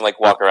somewhere where you can like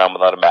walk around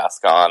without a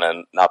mask on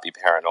and not be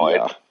paranoid.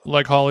 Yeah.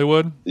 Like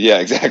Hollywood? Yeah,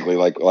 exactly.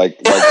 Like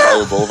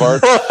Hollywood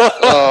Boulevard.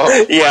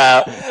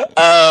 Yeah.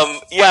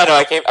 No,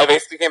 I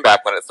basically came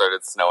back when it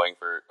started snowing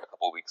for a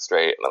couple weeks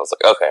straight, and I was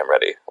like, okay, I'm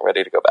ready. I'm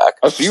ready to go back.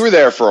 Oh, so you were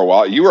there for a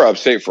while. You were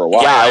upstate for a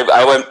while. Yeah,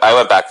 I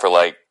went back for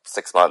like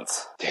 6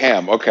 months.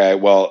 Damn. Okay.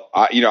 Well,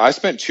 I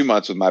spent 2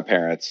 months with my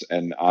parents,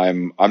 and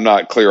I'm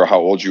not clear how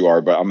old you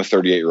are, but I'm a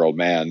 38-year-old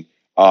man.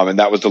 And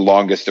that was the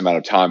longest amount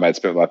of time I'd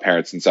spent with my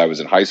parents since I was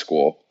in high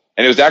school.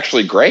 And it was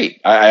actually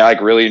great. I like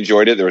really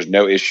enjoyed it. There was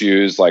no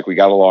issues. Like we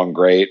got along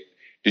great.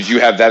 Did you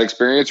have that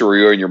experience, or were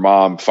you and your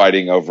mom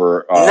fighting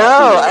over? No,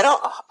 I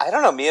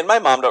don't know. Me and my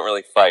mom don't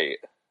really fight.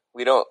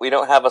 We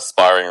don't have a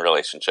sparring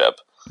relationship.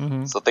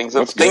 Mm-hmm. So things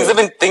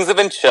have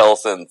been chill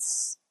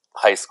since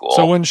high school.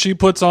 So when she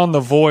puts on The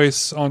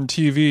Voice on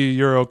TV,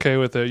 you're okay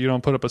with it? You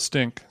don't put up a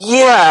stink?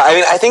 Yeah, I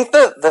mean, I think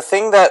the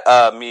thing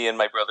that me and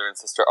my brother and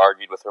sister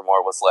argued with her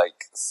more was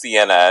like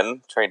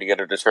CNN, trying to get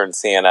her to turn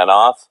CNN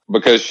off.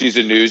 Because she's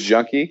a news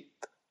junkie?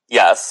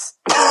 Yes.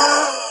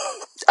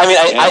 I mean,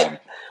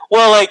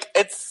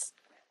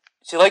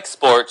 she likes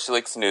sports, she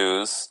likes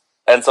news,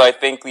 and so I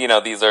think,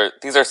 these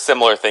are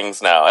similar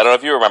things now. I don't know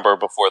if you remember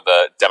before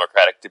the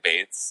Democratic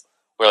debates,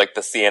 where like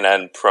the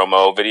CNN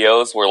promo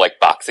videos were like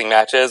boxing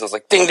matches. It was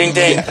like ding ding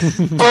ding,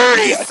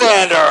 Bernie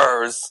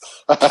Sanders.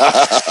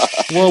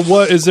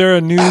 Well, is there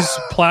a news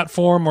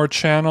platform or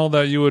channel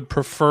that you would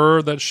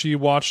prefer that she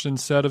watched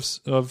instead of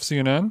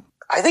CNN?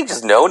 I think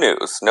just no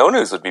news. No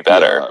news would be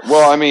better. Yeah.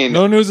 Well, I mean,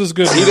 no news is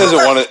good. He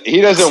doesn't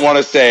want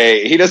to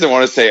say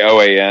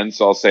OAN,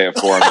 so I'll say it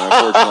for him. And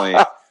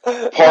unfortunately,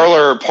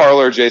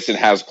 Parlor Jason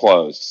has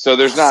closed, so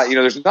there's only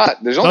That's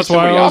so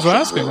why many I was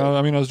options, asking. really.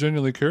 I mean, I was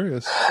genuinely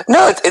curious.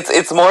 No,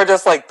 it's more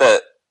just like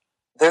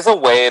there's a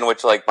way in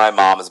which like my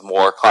mom is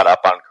more caught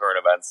up on current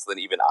events than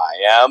even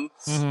I am,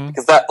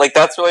 because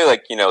that's really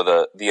like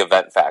the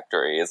event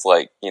factory is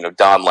like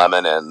Don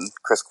Lemon and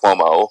Chris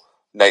Cuomo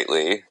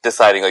nightly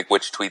deciding like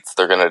which tweets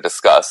they're going to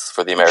discuss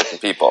for the American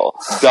people.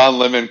 Don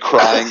Lemon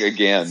crying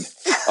again.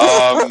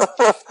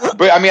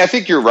 But I mean, I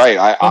think you're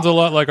right. Sounds a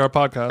lot like our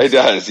podcast. It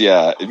does,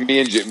 yeah. Me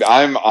and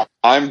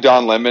I'm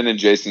Don Lemon and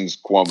Jason's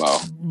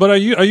Cuomo. But I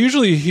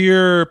usually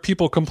hear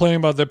people complaining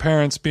about their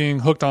parents being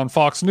hooked on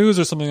Fox News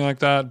or something like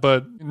that,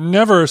 but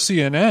never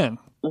CNN.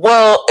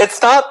 Well,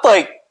 it's not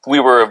like we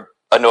were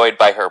annoyed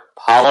by her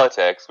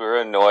politics. We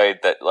were annoyed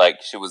that like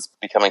she was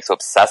becoming so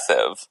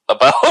obsessive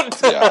about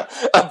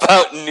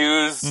about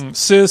news.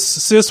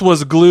 Sis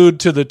was glued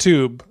to the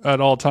tube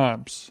at all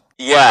times.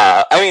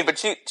 Yeah, I mean, but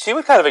she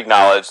would kind of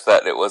acknowledge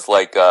that it was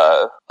like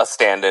a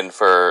stand-in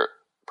for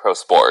pro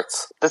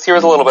sports. This year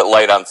was a little bit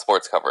light on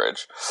sports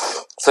coverage,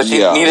 so she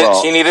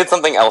needed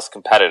something else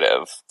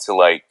competitive to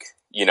like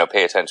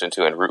pay attention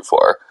to and root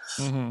for.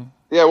 Mm-hmm.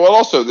 Yeah, well,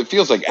 also, it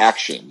feels like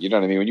action. You know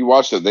what I mean? When you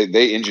watch it,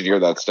 they engineer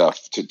that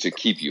stuff to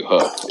keep you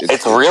hooked.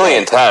 It's really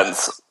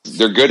intense.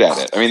 They're good at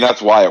it. I mean,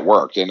 that's why it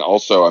worked. And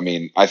also, I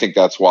mean, I think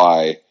that's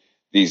why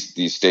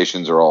these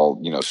stations are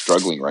all,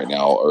 struggling right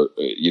now. Or,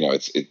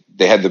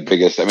 they had the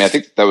biggest, I mean, I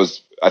think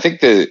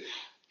the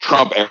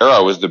Trump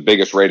era was the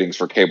biggest ratings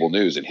for cable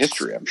news in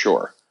history, I'm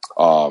sure.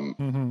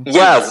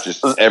 Yes.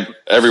 Just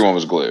everyone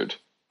was glued.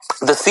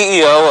 The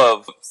CEO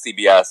of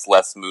CBS,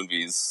 Les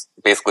Moonves,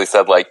 basically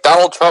said, like,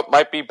 Donald Trump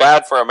might be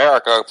bad for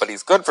America, but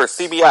he's good for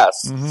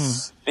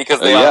CBS. Because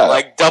they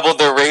like doubled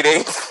their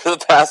ratings for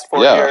the past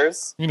 4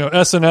 years. You know,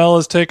 SNL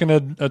has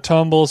taken a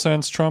tumble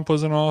since Trump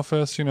was in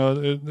office. You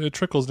know, it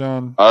trickles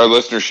down. Our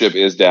listenership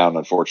is down,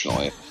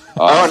 unfortunately.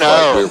 Oh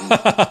no!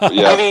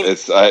 I mean,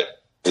 it's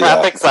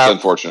traffic's up.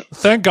 Unfortunate.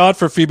 Thank God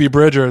for Phoebe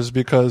Bridgers,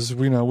 because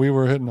we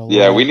were hitting a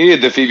Yeah, we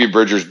needed the Phoebe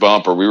Bridgers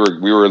bump, or we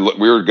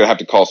were gonna have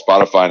to call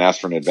Spotify and ask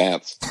for an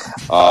advance.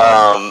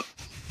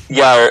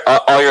 Yeah,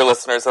 all your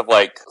listeners have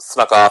like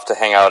snuck off to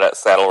hang out at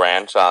Saddle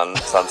Ranch on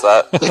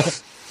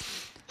Sunset.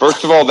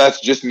 First of all,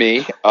 that's just me,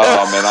 and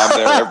I'm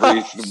there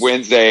every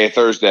Wednesday,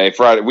 Thursday,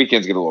 Friday.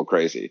 Weekends get a little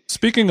crazy.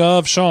 Speaking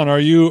of, Sean,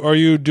 are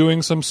you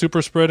doing some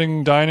super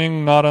spreading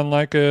dining, not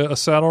unlike a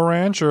Saddle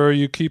Ranch, or are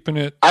you keeping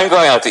it? I'm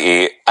going out to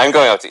eat.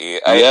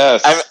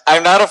 Yes.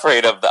 I'm not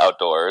afraid of the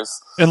outdoors,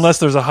 unless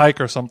there's a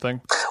hike or something.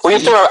 Well, you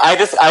have to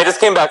remember, I just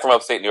came back from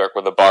upstate New York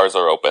where the bars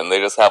are open. They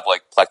just have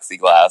like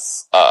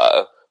plexiglass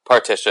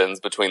partitions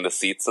between the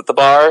seats at the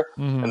bar,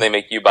 and they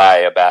make you buy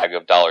a bag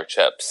of dollar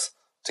chips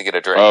to get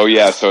a drink. Oh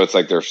yeah, so it's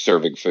like they're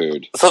serving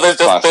food. So there's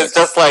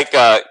just like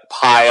a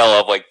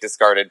pile of like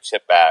discarded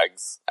chip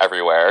bags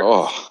everywhere.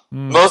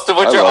 Most of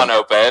which are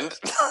unopened.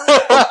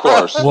 Of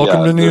course.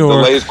 Welcome to New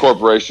York. The Lay's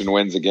Corporation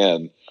wins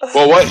again.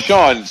 Well,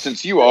 Sean,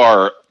 since you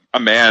are a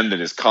man that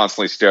is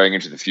constantly staring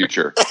into the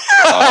future,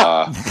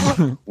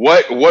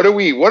 what are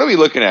we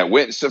looking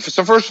at? So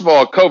first of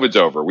all, COVID's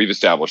over. We've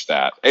established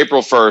that.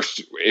 April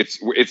 1st,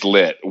 it's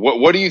lit.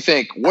 What do you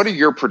think? What are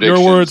your predictions?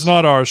 Your words,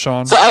 not ours,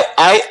 Sean. So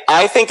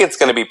I think it's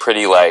going to be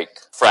pretty like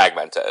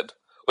fragmented,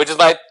 which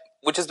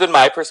has been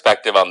my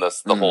perspective on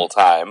this the whole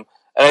time.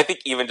 And I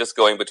think even just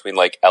going between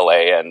like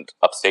LA and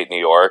upstate New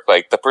York,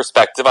 like the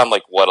perspective on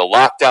like what a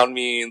lockdown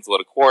means, what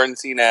a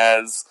quarantine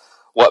is,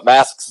 what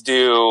masks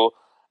do,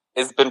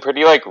 has been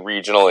pretty like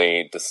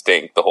regionally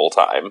distinct the whole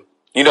time.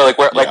 You know, like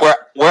where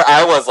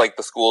I was, like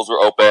the schools were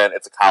open.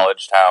 It's a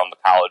college town. The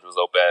college was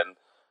open.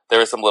 There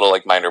were some little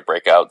like minor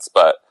breakouts,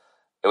 but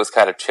it was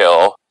kind of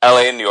chill.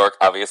 LA and New York,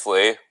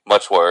 obviously,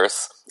 much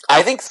worse.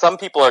 I think some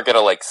people are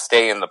gonna like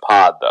stay in the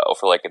pod though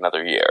for like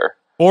another year,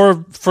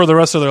 or for the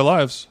rest of their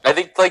lives. I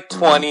think like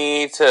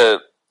 20 to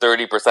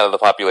 30% of the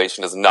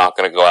population is not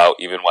going to go out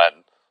even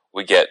when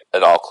we get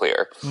it all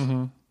clear.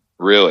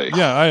 Really?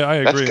 Yeah, I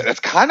agree.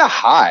 That's kind of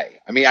high.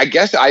 I mean, I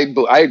guess I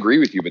agree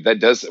with you, but that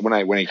does, when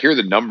I hear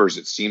the numbers,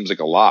 it seems like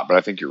a lot. But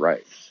I think you're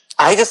right.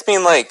 I just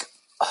mean like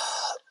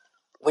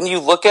when you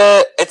look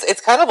at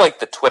it's kind of like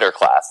the Twitter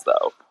class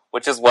though,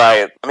 which is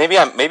why maybe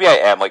I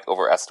am like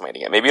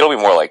overestimating it. Maybe it'll be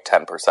more like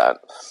 10%,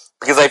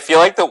 because I feel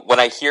like when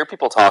I hear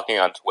people talking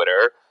on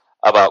Twitter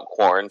about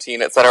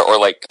quarantine, etc., or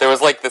like there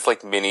was like this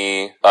like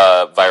mini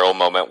viral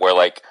moment where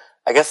like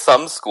I guess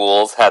some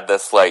schools had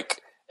this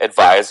like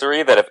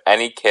advisory that if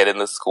any kid in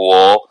the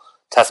school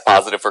test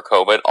positive for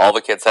COVID, all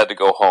the kids had to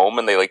go home,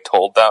 and they like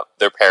told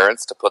their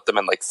parents to put them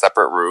in like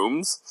separate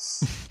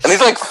rooms. And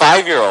these are like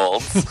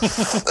 5-year-olds.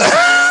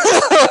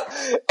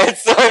 And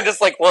so I'm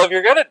just like, well, if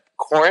you're gonna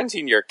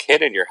quarantine your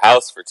kid in your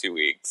house for 2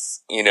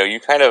 weeks, you know,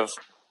 you're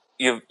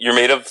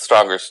made of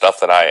stronger stuff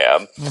than I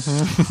am.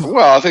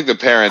 Well, I think the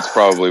parents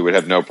probably would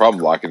have no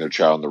problem locking their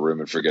child in the room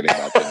and forgetting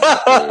about them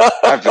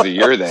after the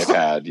year they've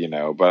had, you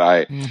know. But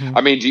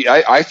I mean,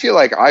 I feel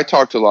like I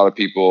talk to a lot of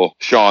people,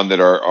 Sean, that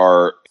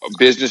are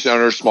business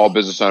owners, small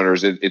business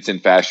owners. It's in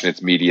fashion,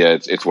 it's media,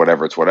 it's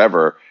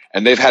whatever.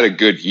 And they've had a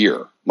good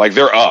year. Like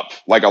they're up.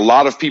 Like a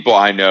lot of people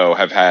I know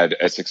have had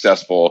a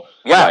successful,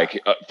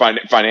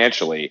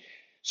 financially.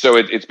 So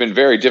it's been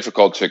very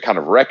difficult to kind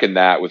of reckon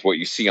that with what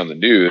you see on the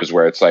news,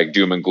 where it's like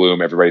doom and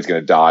gloom. Everybody's going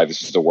to die.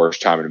 This is the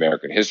worst time in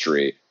American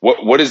history.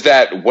 What is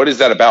that? What is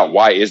that about?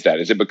 Why is that?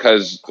 Is it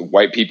because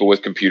white people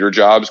with computer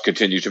jobs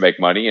continue to make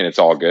money and it's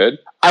all good?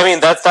 I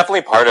mean, that's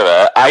definitely part of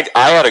it. I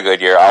had a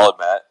good year, I'll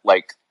admit.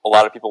 Like a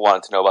lot of people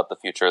wanted to know about the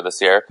future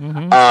this year.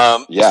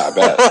 Yeah, I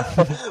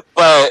bet.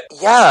 But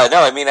yeah,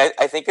 no, I mean,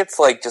 I think it's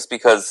like just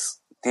because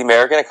the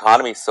American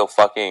economy is so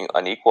fucking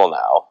unequal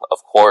now. Of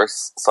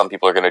course, some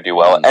people are going to do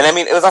well. And I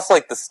mean, it was also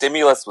like the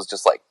stimulus was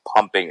just like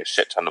pumping a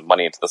shit ton of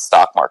money into the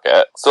stock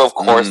market. So of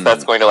course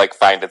that's going to like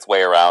find its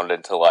way around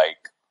into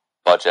like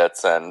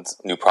budgets and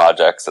new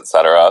projects,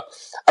 etc.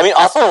 I mean,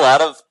 also a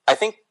lot of, I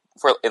think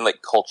in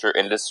like culture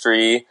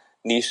industry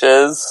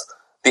niches,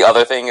 the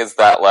other thing is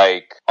that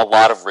like a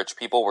lot of rich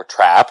people were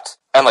trapped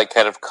and like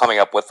kind of coming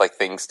up with like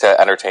things to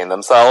entertain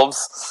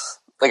themselves.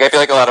 Like I feel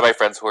like a lot of my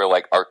friends who are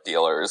like art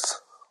dealers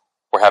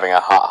were having a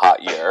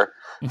hot year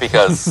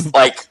because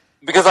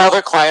all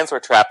their clients were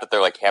trapped at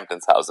their like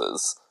Hamptons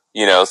houses,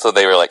 you know, so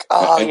they were like,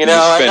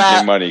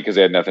 spending money because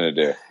they had nothing to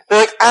do. They're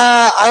like,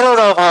 I don't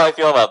know how I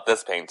feel about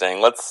this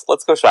painting. Let's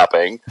go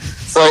shopping.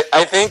 So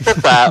I think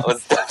that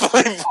was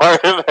definitely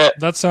part of it.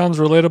 That sounds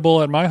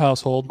relatable at my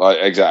household.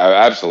 Exactly,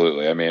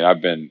 absolutely. I mean,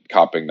 I've been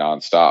copping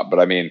nonstop, but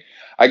I mean,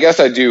 I guess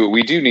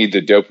we do need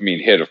the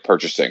dopamine hit of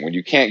purchasing when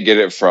you can't get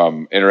it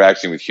from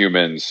interacting with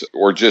humans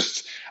or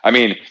just, I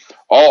mean,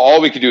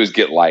 all we could do is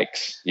get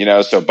likes,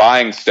 so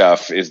buying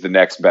stuff is the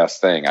next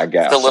best thing, I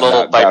guess. The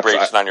little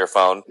vibration on your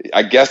phone.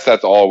 I guess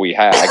that's all we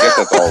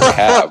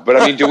have. But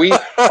I mean,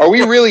 are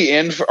we really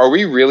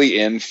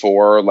in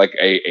for like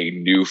a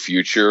new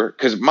future?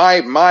 Because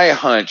my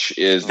hunch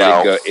is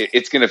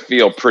it's going to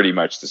feel pretty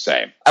much the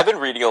same. I've been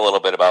reading a little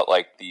bit about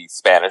like the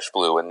Spanish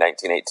flu in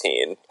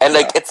 1918, and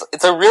like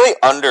it's a really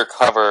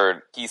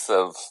undercovered piece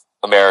of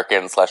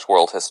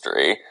American/world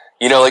history.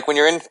 Like when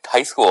you're in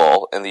high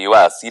school in the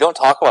U.S., you don't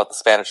talk about the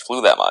Spanish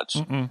flu that much.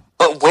 Mm-mm.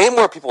 But way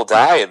more people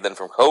died than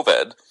from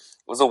COVID. It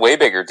was a way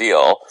bigger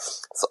deal.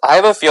 So I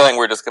have a feeling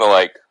we're just going to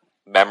like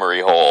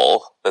memory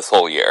hole this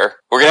whole year.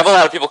 We're going to have a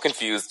lot of people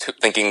confused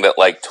thinking that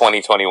like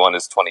 2021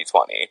 is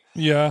 2020.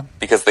 Yeah.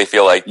 Because they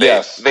feel like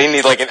they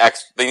need like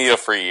they need a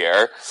free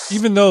year.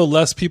 Even though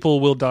less people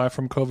will die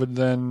from COVID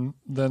than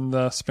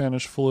the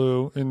Spanish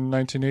flu in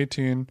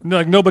 1918.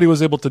 Like nobody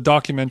was able to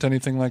document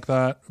anything like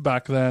that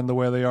back then the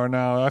way they are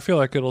now. I feel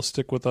like it'll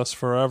stick with us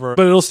forever.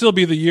 But it'll still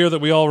be the year that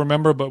we all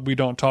remember but we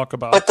don't talk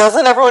about. But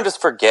doesn't everyone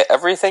just forget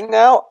everything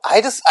now?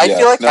 I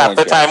feel like half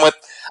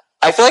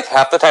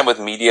the time with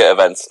media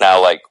events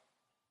now, like,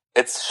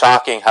 it's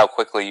shocking how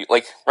quickly,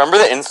 like, remember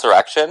the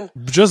insurrection?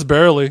 Just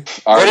barely.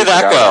 Where did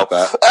that go?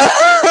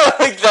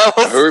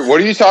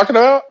 What are you talking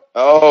about?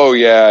 Oh,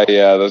 yeah,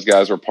 those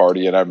guys were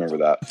partying. I remember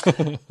that.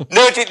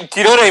 No, do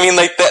you know what I mean?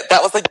 Like,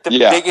 that was, like, the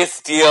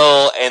biggest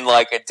deal in,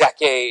 like, a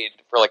decade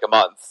for, like, a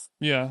month.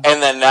 Yeah.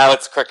 And then now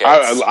it's crickets.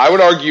 I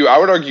would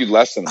argue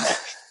less than a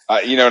month.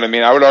 You know what I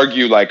mean? I would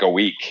argue like a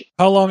week.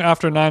 How long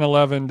after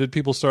 9/11 did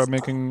people start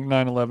making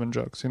 9/11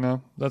 jokes?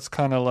 That's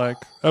kind of like,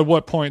 at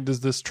what point does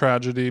this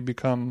tragedy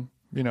become,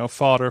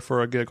 fodder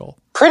for a giggle?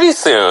 Pretty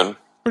soon.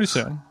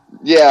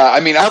 Yeah,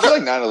 I mean, I feel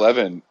like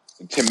 9/11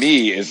 to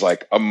me is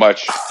like a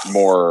much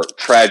more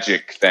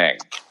tragic thing.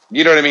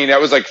 You know what I mean?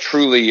 That was like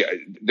truly,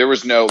 there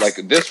was no,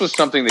 like, this was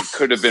something that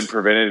could have been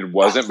prevented,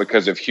 wasn't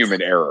because of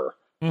human error.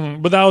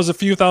 Mm-hmm. But that was a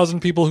few thousand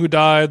people who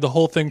died. The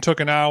whole thing took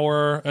an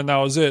hour, and that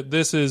was it.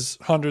 This is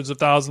hundreds of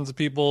thousands of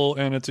people,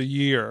 and it's a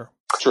year.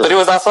 Sure. But it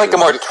was also like a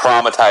more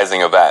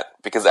traumatizing event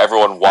because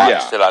everyone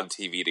watched it on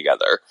TV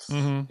together.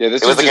 Mm-hmm. Yeah,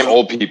 this was like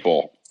old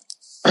people.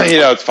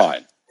 It's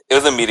fine. It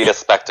was a media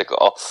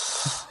spectacle.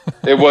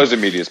 It was a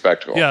media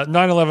spectacle. Yeah,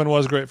 9/11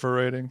 was great for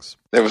ratings.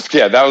 That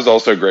was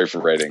also great for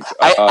ratings.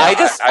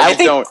 I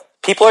think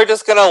people are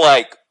just gonna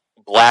like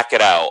black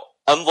it out.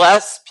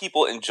 Unless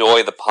people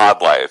enjoy the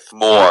pod life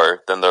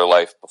more than their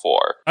life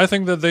before. I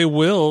think that they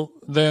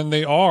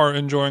are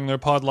enjoying their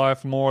pod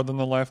life more than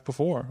the life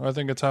before. I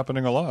think it's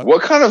happening a lot.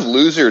 What kind of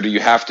loser do you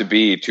have to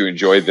be to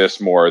enjoy this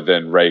more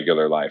than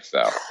regular life,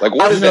 though? Like,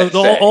 what does that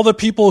say? All the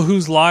people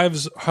whose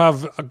lives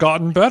have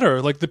gotten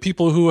better, like the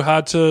people who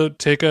had to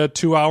take a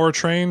 2-hour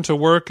train to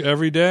work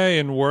every day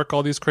and work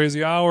all these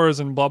crazy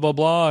hours and blah, blah,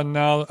 blah. And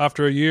now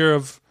after a year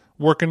of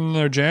working in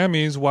their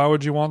jammies, why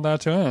would you want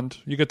that to end?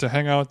 You get to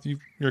hang out with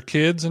your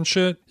kids and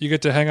shit. You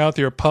get to hang out with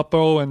your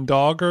puppo and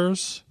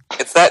doggers.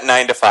 It's that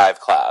 9 to 5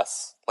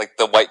 class, like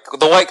the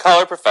white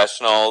collar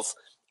professionals,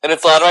 and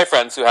it's a lot of my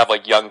friends who have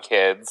like young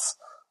kids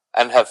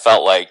and have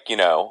felt like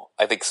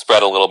I think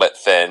spread a little bit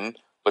thin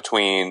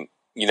between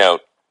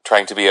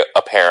trying to be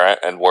a parent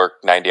and work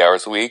 90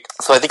 hours a week.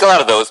 So I think a lot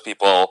of those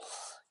people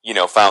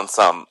found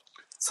some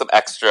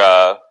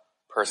extra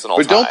personal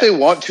but time. Don't they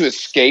want to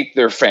escape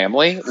their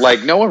family?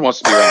 Like, no one wants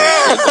to be around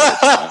their kids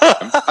all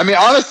the time. I mean,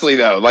 honestly,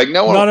 though, like,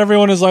 no one... Not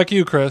everyone is like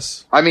you,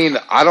 Chris. I mean,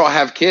 I don't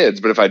have kids,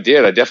 but if I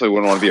did, I definitely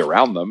wouldn't want to be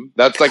around them.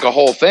 That's like a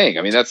whole thing.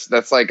 I mean,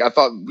 that's like, I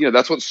thought,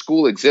 that's what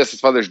school exists.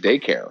 That's why there's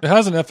daycare. It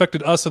hasn't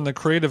affected us in the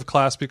creative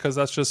class because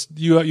that's just,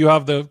 you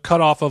have the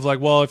cutoff of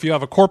like, well, if you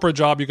have a corporate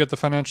job, you get the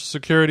financial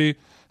security,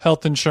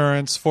 health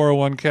insurance,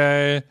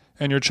 401k,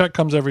 and your check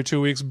comes every 2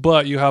 weeks,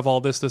 but you have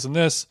all this, and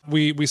this.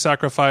 We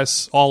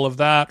sacrifice all of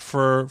that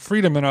for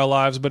freedom in our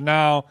lives, but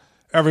now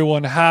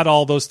everyone had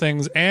all those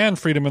things and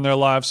freedom in their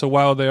lives, so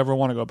why would they ever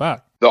want to go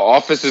back? The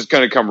office is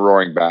going to come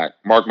roaring back.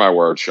 Mark my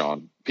words,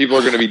 Sean. People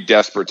are going to be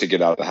desperate to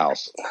get out of the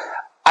house.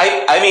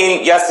 I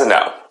mean, yes and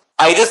no.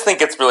 I just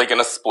think it's really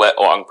going to split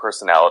along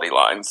personality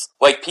lines.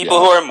 Like, people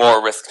who are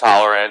more risk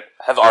tolerant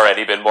have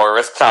already been more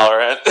risk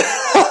tolerant.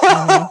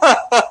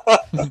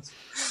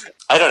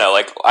 I don't know,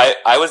 like,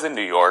 I was in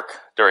New York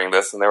during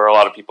this, and there were a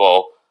lot of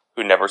people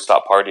who never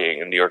stopped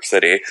partying in New York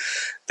City.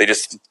 They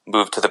just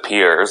moved to the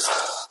piers.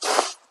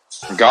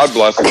 God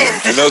bless them.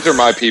 And those are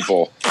my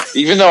people.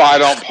 Even though I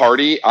don't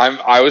party,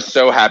 I was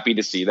so happy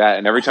to see that.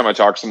 And every time I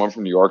talk to someone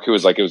from New York who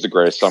was like, it was the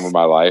greatest summer of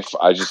my life,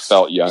 I just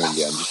felt young again,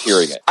 just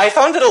hearing it. I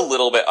found it a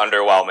little bit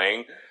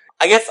underwhelming.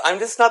 I guess I'm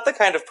just not the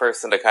kind of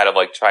person to kind of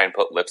like try and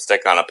put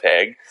lipstick on a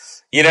pig.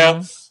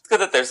 It's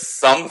good that there's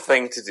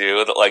something to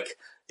do that, like,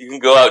 you can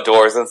go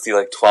outdoors and see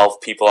like 12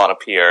 people on a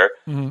pier.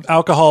 Mm-hmm.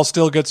 Alcohol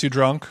still gets you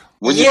drunk.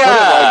 When you put it like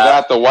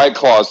that, the White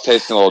Claw is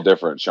tasting a little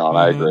different, Sean.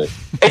 I agree.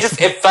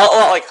 It felt a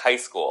lot like high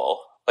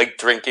school, like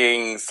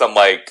drinking some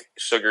like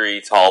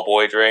sugary tall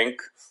boy drink,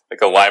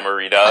 like a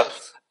Limerita,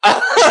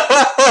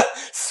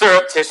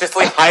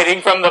 surreptitiously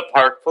hiding from the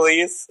park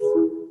police.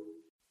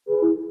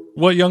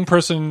 What young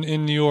person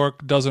in New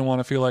York doesn't want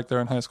to feel like they're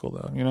in high school,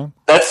 though,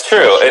 That's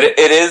true.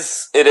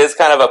 It is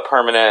kind of a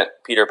permanent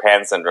Peter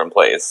Pan syndrome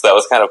place. That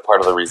was kind of part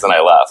of the reason I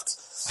left.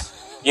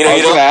 You know, I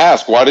was going to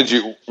ask, why did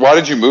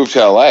you move to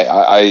LA?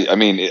 I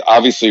mean,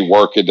 obviously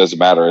work, it doesn't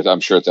matter.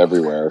 I'm sure it's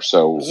everywhere.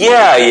 So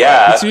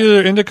yeah. It's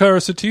either indica or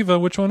sativa.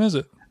 Which one is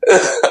it?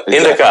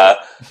 Indica.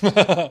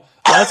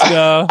 Let's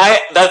go.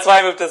 That's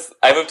why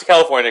I moved to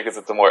California because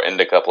it's a more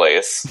indica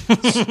place.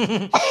 No,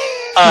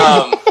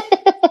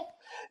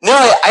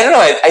 I don't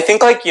know. I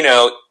think, like, you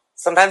know,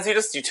 sometimes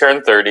you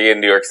turn 30 in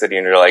New York City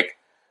and you're like,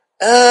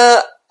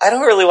 I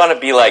don't really want to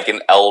be like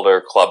an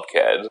elder club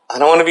kid. I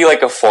don't want to be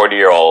like a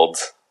 40-year-old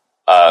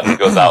who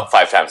goes out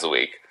 5 times a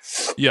week.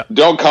 Yeah.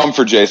 Don't come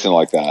for Jason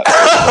like that.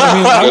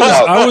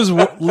 I was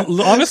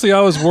honestly,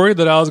 I was worried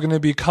that I was going to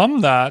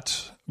become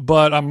that,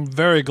 but I'm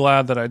very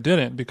glad that I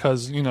didn't,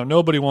 because, you know,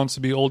 nobody wants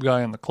to be old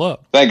guy in the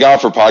club. Thank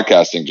God for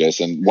podcasting,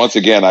 Jason. Once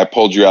again, I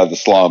pulled you out of the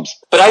slums.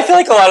 But I feel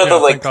like a lot of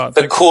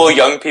the cool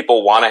young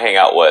people want to hang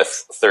out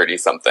with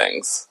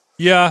 30-somethings.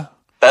 Yeah.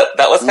 That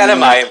was kind of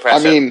my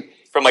impression. I mean,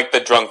 from like the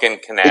Drunken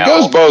Canal, it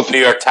goes both. New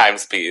York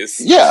Times piece.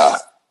 Yeah.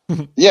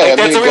 Yeah, like,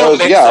 I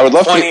mean, I would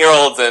love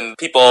 20-year-olds and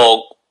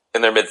people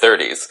in their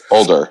mid-30s.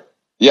 Older.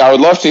 Yeah, I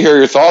would love to hear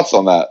your thoughts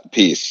on that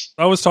piece.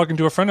 I was talking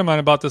to a friend of mine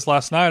about this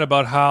last night,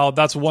 about how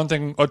that's one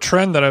thing, a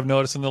trend that I've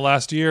noticed in the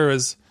last year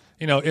is,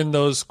 you know, in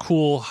those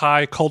cool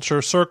high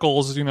culture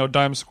circles, you know,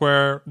 Dime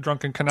Square,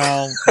 Drunken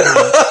Canal, you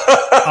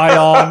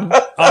know,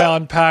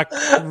 Ion Pack,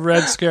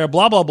 Red Scare,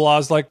 blah, blah, blah.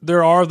 It's like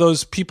there are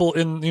those people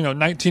in, you know,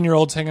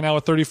 19-year-olds hanging out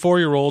with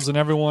 34-year-olds, and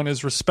everyone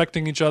is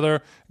respecting each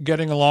other,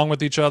 getting along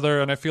with each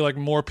other. And I feel like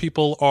more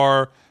people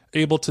are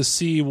able to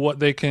see what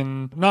they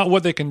can, not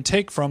what they can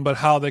take from, but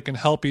how they can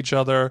help each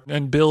other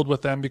and build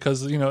with them.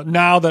 Because, you know,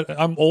 now that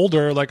I'm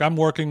older, like I'm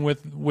working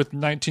with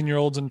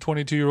 19-year-olds and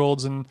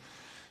 22-year-olds and,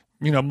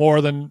 you know,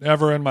 more than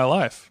ever in my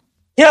life.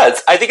 Yeah,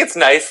 I think it's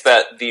nice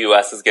that the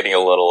U.S. is getting a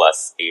little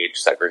less age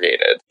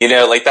segregated. You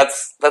know, like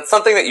that's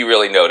something that you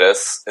really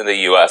notice in the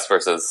U.S.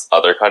 versus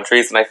other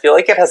countries, and I feel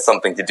like it has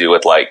something to do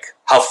with like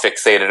how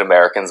fixated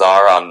Americans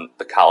are on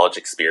the college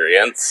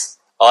experience.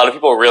 A lot of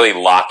people really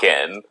lock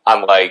in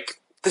on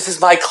like, this is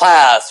my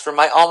class from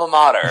my alma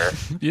mater.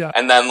 Yeah.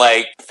 And then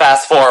like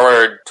fast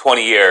forward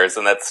 20 years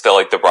and that's still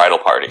like the bridal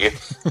party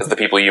is the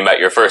people you met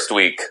your first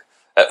week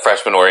at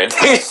freshman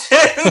orientation.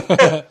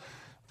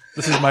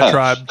 This is my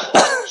tribe.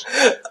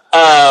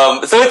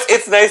 So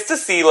it's nice to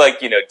see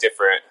like, you know,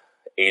 different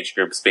age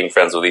groups being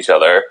friends with each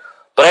other.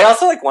 But I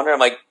also like wonder, I'm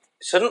like,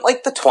 shouldn't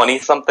like the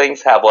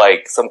 20-somethings have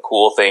like some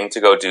cool thing to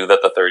go do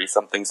that the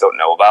 30-somethings don't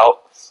know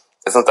about?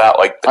 Isn't that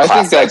like the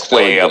classic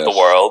way of the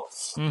world?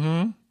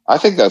 Mm-hmm. I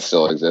think that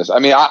still exists. I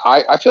mean,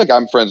 I feel like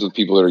I'm friends with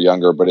people that are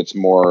younger, but it's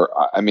more,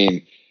 I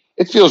mean,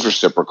 it feels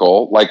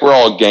reciprocal. Like we're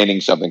all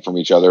gaining something from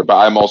each other, but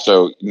I'm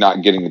also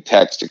not getting the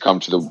text to come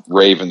to the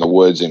rave in the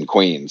woods in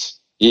Queens.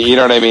 You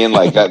know what I mean?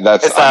 Like I'm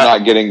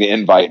not getting the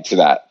invite to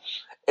that.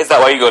 Is that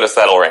why you go to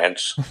Saddle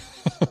Ranch?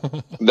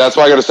 That's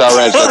why I go to Saddle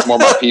Ranch. That's more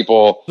my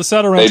people. The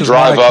Saddle Ranch they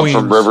drive up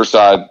from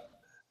Riverside.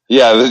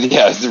 Yeah,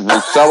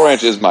 Saddle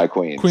Ranch is my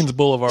Queens. Queens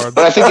Boulevard.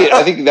 But I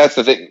think that's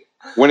the thing.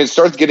 When it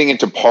starts getting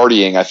into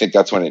partying, I think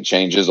that's when it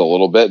changes a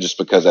little bit, just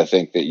because I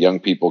think that young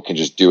people can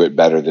just do it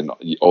better than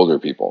older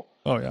people.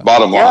 Oh yeah.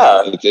 Bottom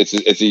line, it's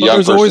a young.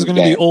 There's always going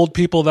to be old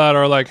people that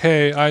are like,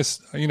 hey, I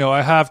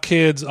have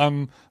kids.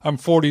 I'm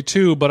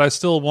 42, but I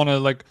still want to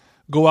like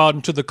go out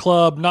into the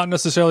club, not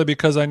necessarily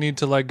because I need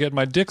to like get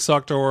my dick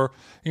sucked or,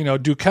 you know,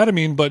 do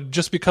ketamine, but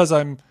just because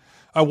I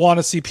want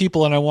to see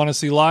people and I want to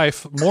see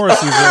life.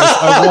 Morrissey voice.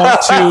 I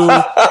want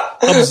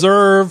to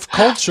observe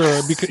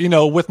culture because, you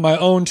know, with my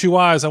own 2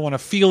 eyes. I want to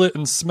feel it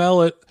and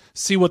smell it,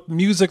 see what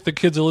music the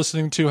kids are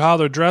listening to, how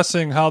they're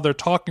dressing, how they're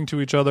talking to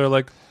each other.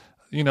 Like,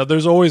 you know,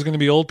 there's always going to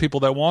be old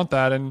people that want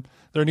that, and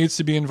there needs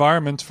to be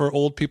environments for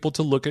old people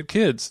to look at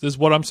kids, is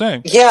what I'm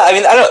saying. Yeah, I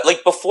mean, I don't,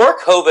 like, before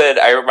COVID,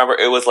 I remember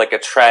it was like a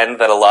trend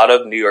that a lot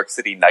of New York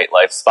City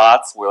nightlife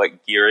spots were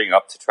like gearing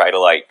up to try to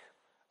like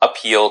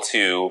appeal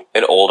to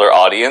an older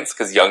audience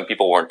because young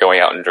people weren't going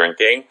out and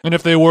drinking. And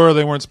if they were,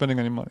 they weren't spending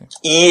any money.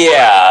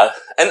 Yeah.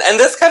 And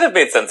this kind of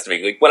made sense to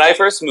me. Like, when I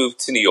first moved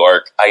to New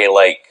York,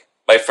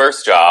 my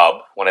first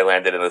job when I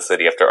landed in the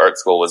city after art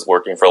school was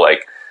working for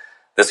like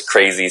this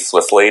crazy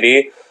Swiss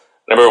lady.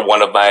 I remember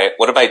one of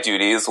my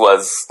duties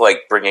was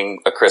like bringing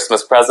a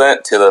Christmas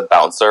present to the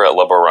bouncer at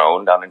Le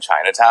Baron down in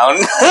Chinatown.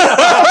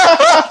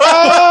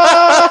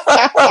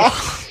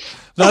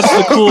 That's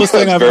the coolest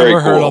thing I've ever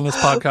heard on this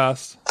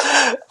podcast.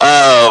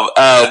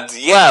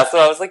 Yeah, so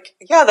I was like,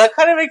 yeah, that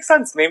kind of makes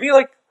sense. Maybe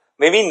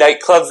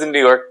nightclubs in New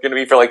York are going to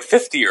be for like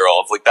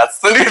 50-year-olds. Like that's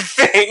the new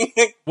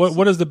thing.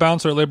 What does the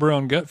bouncer at Le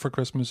Baron get for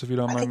Christmas, if you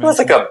don't mind me? It was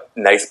like a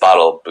nice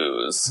bottle of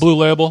booze. Blue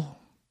Label?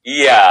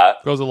 Yeah.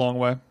 Goes a long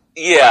way.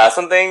 Yeah,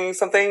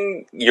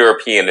 something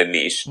European and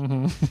niche.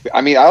 Mm-hmm.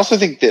 I mean, I also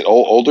think that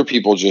older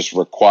people just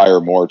require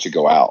more to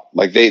go out.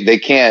 Like they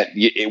can't.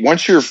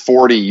 Once you're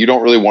 40, you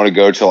don't really want to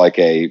go to like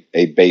a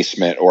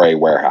basement or a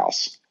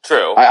warehouse.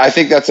 True. I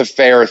think that's a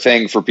fair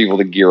thing for people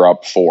to gear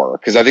up for,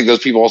 because I think those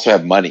people also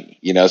have money,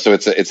 so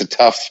it's a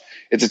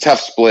tough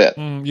split.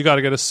 You got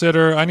to get a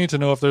sitter. I need to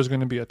know if there's going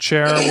to be a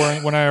chair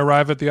when I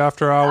arrive at the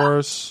after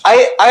hours.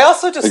 I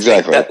also just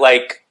think that,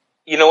 like,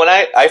 when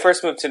I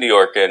first moved to New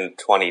York in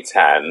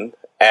 2010,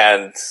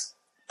 and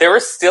there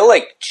were still,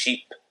 like,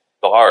 cheap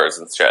bars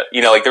and shit.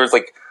 Like, there was,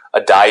 like,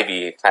 a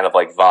divey kind of,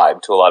 like,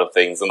 vibe to a lot of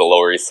things in the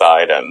Lower East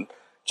Side and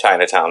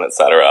Chinatown,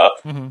 etc.,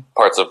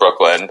 parts of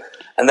Brooklyn.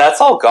 And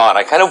that's all gone.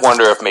 I kind of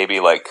wonder if maybe,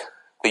 like,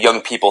 the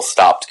young people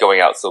stopped going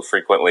out so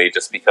frequently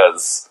just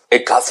because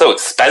it got so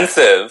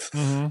expensive,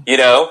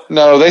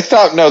 No, they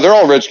stopped. No, they're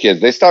all rich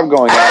kids. They stopped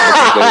going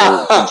out because they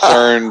were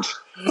concerned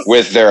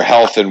with their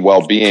health and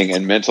well-being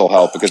and mental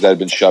health because that had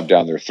been shoved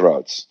down their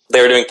throats.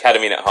 They were doing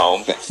ketamine at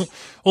home.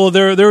 Well,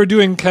 they were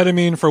doing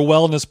ketamine for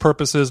wellness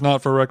purposes,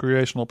 not for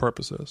recreational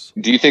purposes.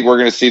 Do you think we're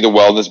going to see the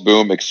wellness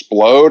boom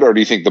explode, or do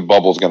you think the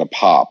bubble's going to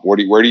pop? Where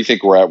do you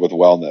think we're at with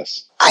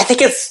wellness? I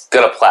think it's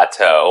going to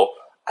plateau.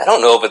 I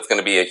don't know if it's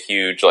going to be a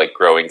huge, like,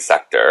 growing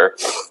sector.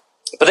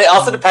 But it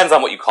also depends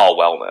on what you call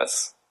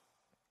wellness.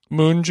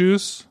 Moon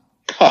juice?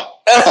 No,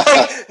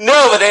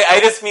 but I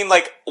just mean,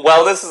 like,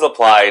 wellness is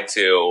applied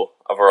to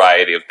a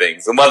variety of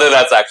things. And whether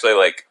that's actually,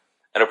 like,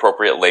 an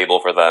appropriate label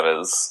for them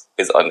is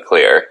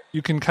unclear.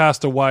 You can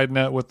cast a wide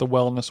net with the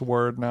wellness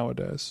word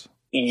nowadays.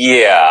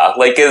 Yeah,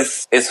 like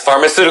is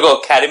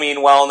pharmaceutical ketamine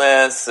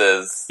wellness?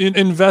 Is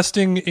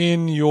investing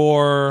in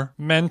your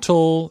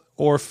mental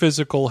or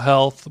physical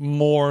health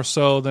more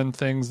so than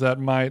things that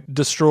might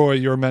destroy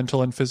your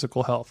mental and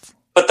physical health.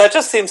 But that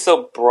just seems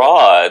so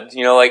broad.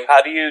 Like,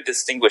 how do you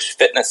distinguish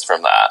fitness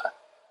from that?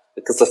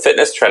 Because the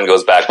fitness trend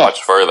goes back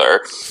much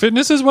further.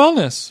 Fitness is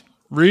wellness.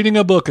 Reading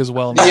a book is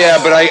wellness. Yeah,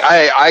 but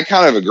I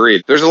kind of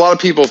agree. There's a lot of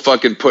people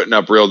fucking putting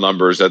up real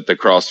numbers at the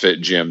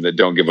CrossFit gym that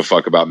don't give a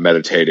fuck about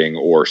meditating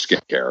or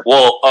skincare.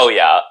 Well, oh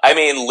yeah. I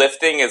mean,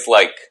 lifting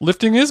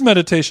is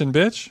meditation,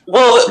 bitch.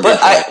 Well,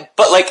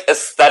 but like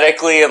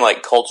aesthetically and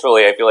like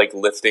culturally, I feel like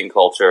lifting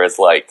culture is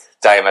like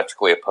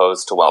diametrically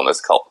opposed to wellness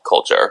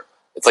culture.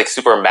 It's like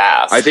super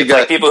mass. I think it's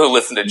like people who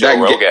listen to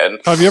Joe Rogan.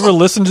 Have you ever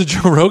listened to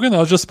Joe Rogan? I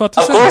was just about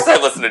to say. Of course,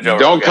 I've listened to Joe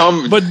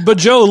Rogan. But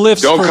Joe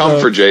lifts. Don't come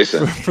for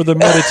Jason for the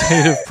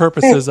meditative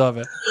purposes of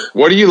it.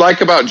 What do you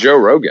like about Joe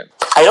Rogan?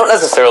 I don't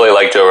necessarily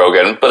like Joe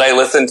Rogan, but I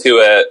listen to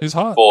it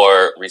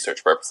for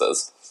research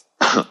purposes.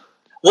 Well,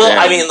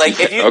 I mean, like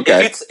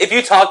if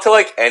you talk to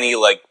like any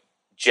like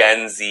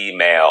Gen Z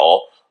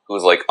male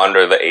who's like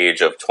under the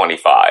age of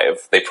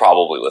 25, they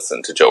probably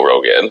listen to Joe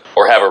Rogan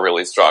or have a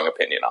really strong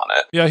opinion on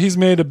it. Yeah, he's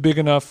made a big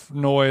enough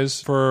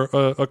noise for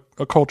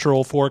a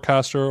cultural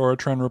forecaster or a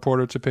trend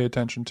reporter to pay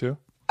attention to.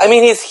 I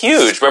mean, he's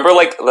huge. Remember,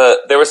 like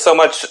there was so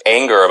much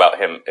anger about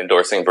him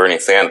endorsing Bernie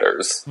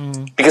Sanders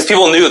because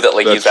people knew that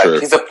like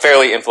he's a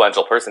fairly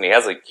influential person. He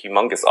has a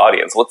humongous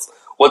audience.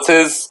 What's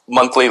his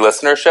monthly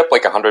listenership?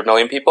 Like 100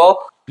 million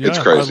people? Yeah, it's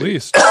crazy. At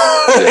least.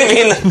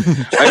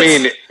 I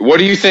mean, what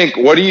do you think?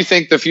 What do you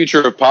think the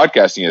future of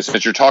podcasting is?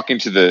 Since you're talking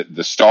to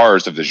the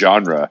stars of the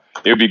genre,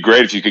 it would be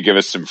great if you could give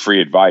us some free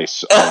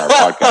advice on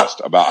our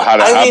podcast about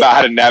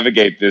how to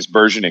navigate this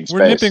burgeoning space.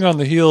 We're nipping on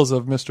the heels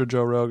of Mr.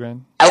 Joe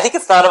Rogan. I think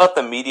it's not about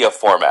the media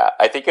format.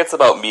 I think it's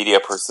about media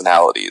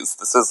personalities.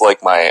 This is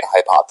like my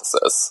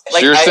hypothesis. So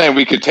you're saying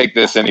we could take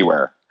this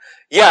anywhere?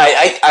 Yeah,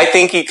 I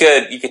think you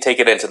could take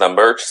it into the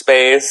merch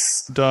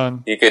space.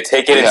 Done. You could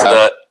take it into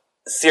the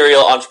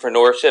serial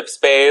entrepreneurship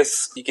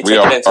space. You could take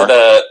it into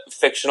the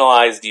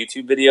fictionalized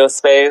YouTube video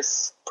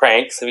space.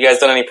 Pranks. Have you guys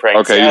done any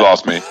pranks yet? You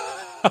lost me.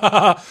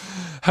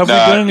 Have we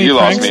done any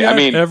pranks yet? I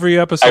mean, every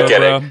episode, I'm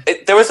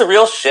kidding. There was a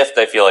real shift,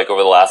 I feel like,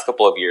 over the last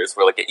couple of years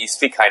where like it used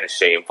to be kind of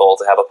shameful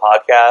to have a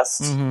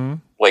podcast. Mm-hmm.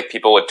 Like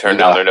people would turn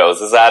down their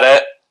noses at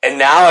it. And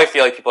now I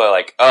feel like people are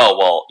like, oh,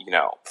 well,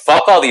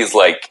 fuck all these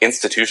like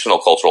institutional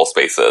cultural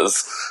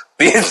spaces.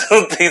 These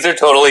are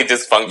totally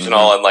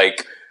dysfunctional and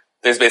like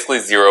there's basically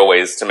zero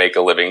ways to make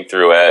a living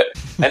through it.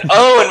 And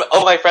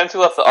my friends who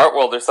left the art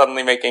world are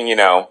suddenly making,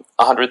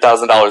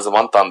 $100,000 a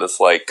month on this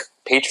like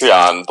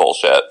Patreon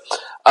bullshit.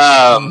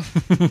 No,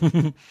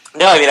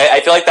 I mean,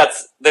 I feel like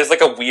there's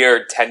like a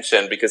weird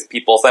tension because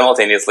people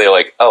simultaneously are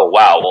like, oh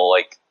wow, well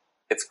like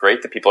it's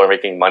great that people are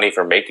making money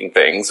from making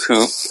things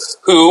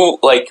who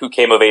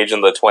came of age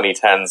in the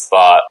 2010s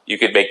thought you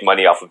could make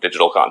money off of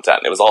digital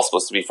content. It was all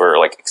supposed to be for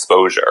like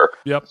exposure.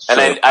 Yep. And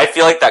then I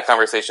feel like that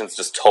conversation's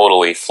just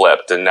totally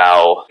flipped. And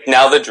now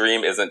the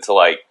dream isn't to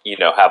like,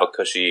 have a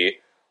cushy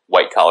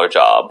white collar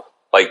job.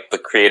 Like the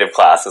creative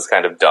class is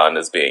kind of done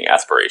as being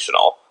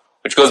aspirational.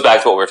 Which goes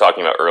back to what we were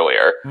talking about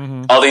earlier.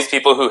 Mm-hmm. All these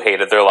people who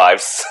hated their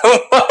lives so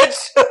much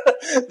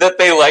that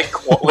they like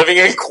living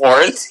in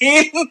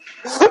quarantine.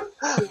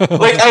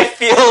 Like I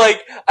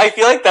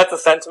feel like that's a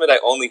sentiment I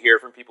only hear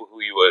from people who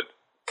you would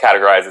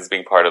categorize as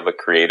being part of the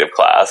creative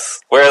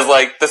class. Whereas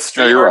like the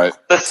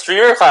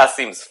streamer class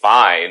seems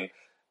fine.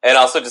 And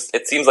also just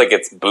it seems like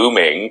it's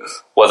booming,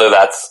 whether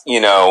that's,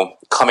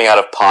 coming out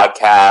of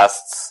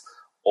podcasts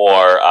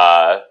or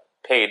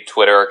paid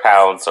Twitter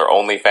accounts or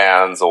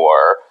OnlyFans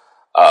or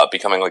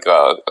becoming like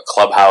a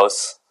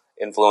clubhouse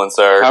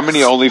influencer. How many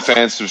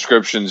OnlyFans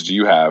subscriptions do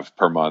you have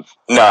per month?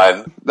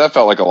 None. That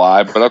felt like a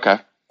lie, but okay.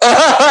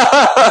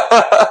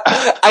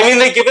 I mean,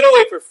 they give it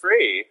away for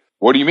free.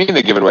 What do you mean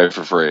they give it away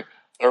for free?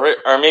 Or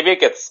maybe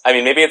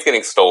maybe it's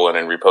getting stolen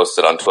and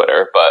reposted on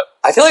Twitter, but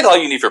I feel like all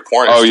you need for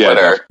porn is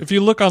Twitter. If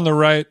you look on the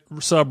right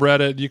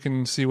subreddit, you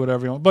can see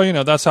whatever you want.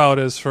 But, that's how it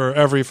is for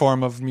every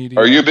form of media.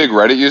 Are you a big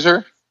Reddit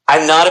user?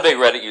 I'm not a big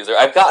Reddit user.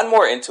 I've gotten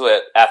more into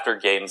it after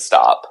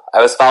GameStop.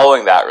 I was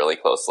following that really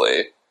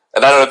closely.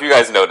 And I don't know if you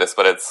guys noticed,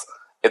 but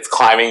it's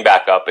climbing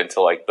back up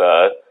into like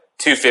the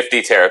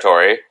 250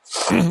 territory.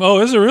 Oh,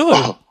 is it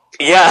really?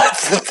 Yeah,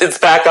 it's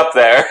back up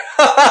there.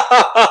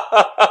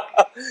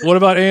 What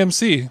about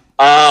AMC?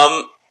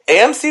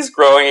 AMC's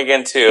growing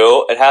again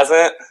too. It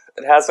hasn't.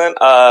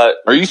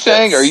 Are you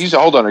saying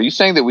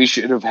that we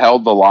should have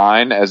held the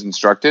line as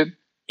instructed?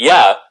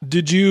 Yeah.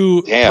 Did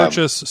you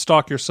purchase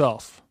stock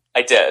yourself?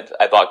 I did.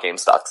 I bought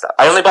GameStop stock.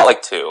 I only bought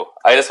like 2.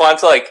 I just wanted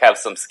to like have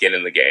some skin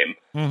in the game,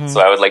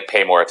 so I would like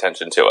pay more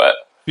attention to it.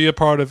 Be a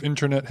part of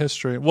internet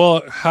history.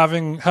 Well,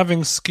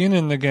 having skin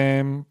in the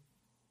game,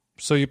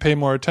 so you pay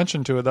more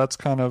attention to it. That's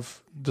kind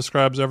of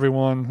describes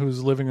everyone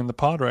who's living in the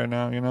pod right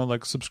now.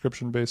 Like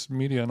subscription-based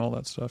media and all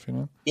that stuff.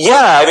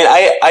 Yeah, I mean,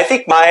 I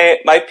think my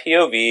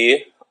POV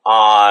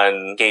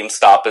on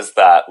GameStop is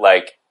that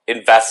like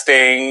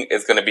investing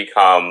is going to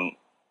become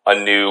a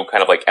new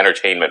kind of like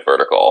entertainment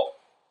vertical,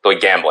 the way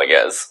gambling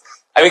is.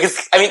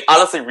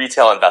 Honestly,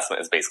 retail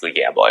investment is basically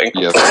gambling.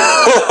 Yes.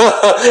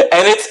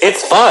 And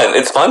it's fun.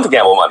 It's fun to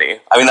gamble money.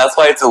 That's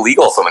why it's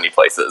illegal so many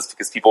places,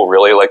 because people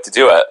really like to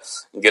do it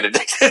and get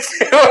addicted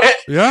to it.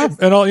 Yeah.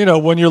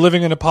 And when you're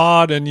living in a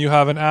pod and you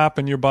have an app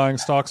and you're buying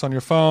stocks on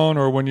your phone,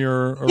 or when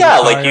you're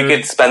retired. Like you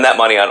could spend that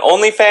money on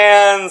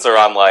OnlyFans or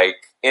on like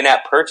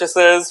in-app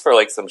purchases for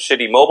like some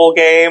shitty mobile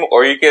game,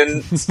 or you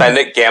can spend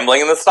it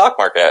gambling in the stock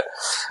market.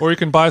 Or you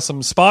can buy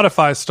some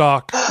Spotify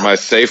stock. My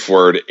safe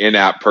word,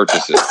 in-app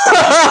purchases.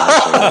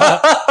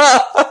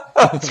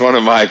 It's one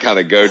of my kind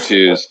of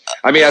go-tos.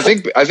 I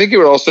think it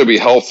would also be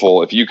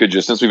helpful if you could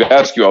just, since we've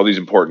asked you all these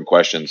important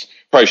questions,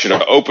 probably should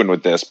have opened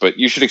with this, but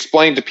you should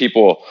explain to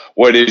people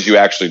what it is you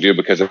actually do,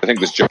 because I think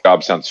this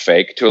job sounds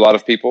fake to a lot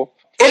of people.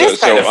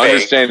 So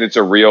understand it's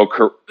a real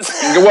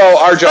well,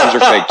 our jobs are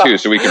fake too,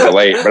 so we can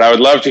relate, but I would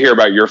love to hear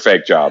about your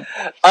fake job.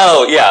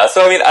 Oh yeah.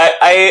 So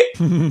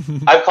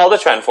I'm called a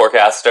trend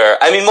forecaster.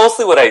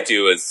 Mostly what I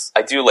do is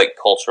I do like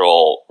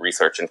cultural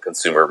research and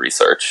consumer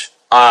research.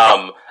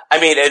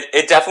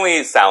 It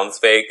definitely sounds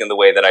fake, and the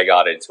way that I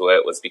got into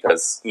it was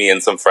because me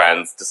and some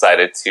friends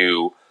decided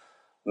to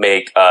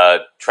make a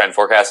trend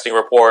forecasting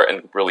report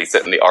and release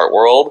it in the art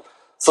world.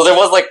 So there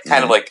was like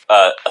kind of like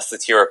a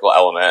satirical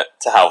element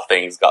to how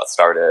things got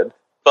started.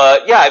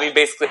 But yeah,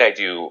 basically I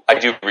do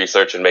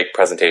research and make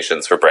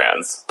presentations for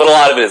brands. But a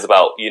lot of it is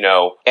about,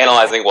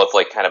 analyzing what's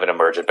like kind of an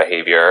emergent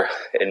behavior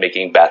and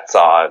making bets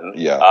on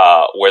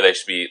where they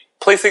should be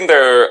placing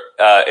their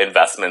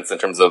investments in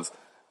terms of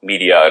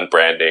media and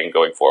branding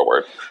going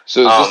forward.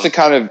 So is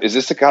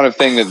this the kind of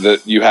thing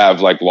that you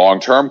have like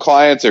long-term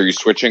clients? Are you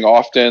switching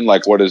often?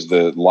 Like, what does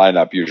the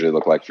lineup usually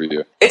look like for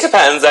you? It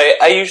depends.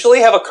 I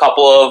usually have a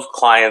couple of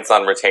clients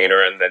on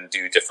retainer and then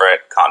do different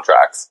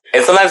contracts.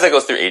 And sometimes that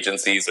goes through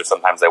agencies, or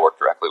sometimes I work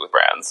directly with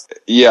brands.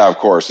 Yeah, of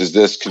course. Is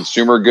this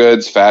consumer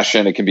goods,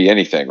 fashion? It can be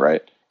anything,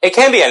 right? It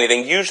can be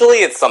anything. Usually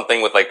it's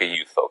something with like a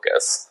youth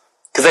focus.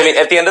 Because,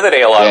 at the end of the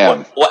day, a lot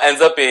of what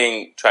ends up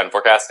being trend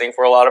forecasting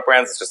for a lot of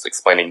brands is just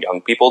explaining young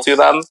people to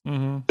them.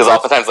 Because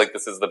oftentimes, like,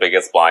 this is the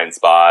biggest blind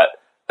spot,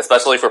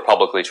 especially for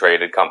publicly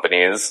traded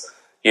companies.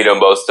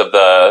 Most of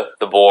the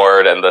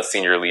board and the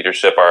senior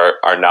leadership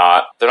they're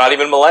not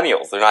even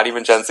millennials. They're not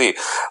even Gen Z.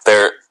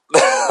 They're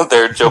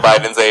Joe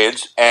Biden's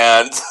age.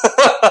 And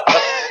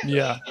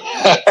yeah.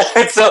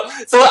 And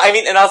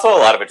and also a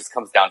lot of it just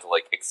comes down to,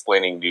 like,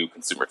 explaining new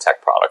consumer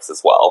tech products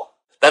as well.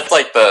 That's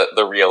like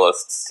the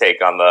realist's take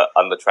on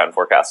the trend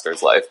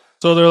forecaster's life.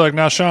 So they're like,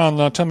 now,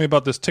 Sean, tell me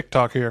about this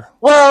TikTok here.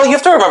 Well, you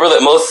have to remember that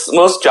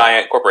most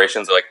giant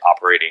corporations are like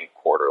operating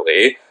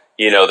quarterly.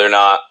 They're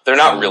not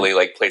really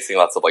like placing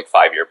lots of like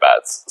 5-year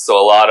bets. So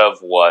a lot of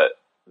what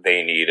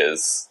they need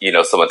is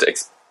someone to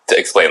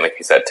explain, like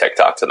you said,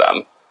 TikTok to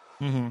them.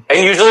 Mm-hmm.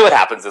 And usually what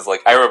happens is, like,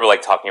 I remember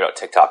like talking about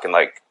TikTok in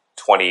like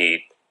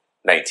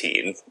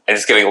 2019 and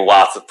just getting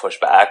lots of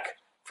pushback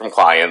from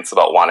clients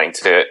about wanting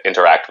to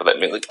interact with it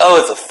and being like,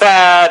 oh, it's a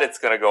fad, it's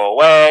going to go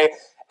away.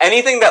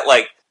 Anything that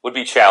like would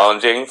be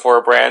challenging for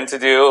a brand to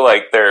do,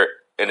 like their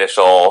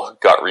initial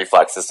gut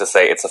reflex is to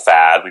say it's a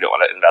fad, we don't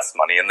want to invest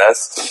money in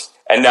this.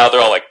 And now they're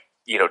all like,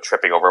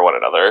 tripping over one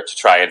another to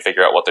try and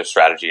figure out what their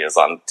strategy is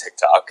on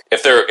TikTok.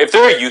 If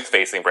they're a youth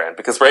facing brand,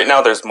 because right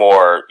now there's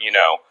more,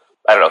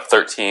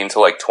 13 to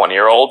like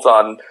 20-year-olds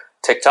on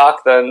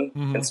TikTok than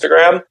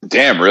Instagram.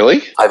 Damn,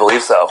 really? I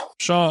believe so.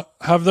 Sean,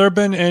 have there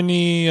been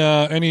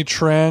any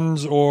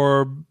trends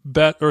or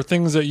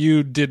things that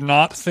you did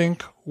not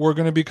think were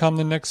going to become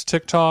the next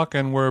TikTok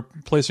and were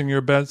placing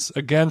your bets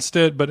against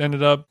it, but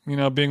ended up,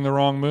 being the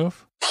wrong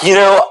move?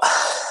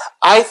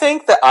 I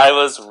think that I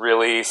was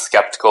really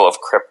skeptical of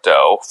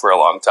crypto for a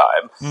long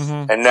time.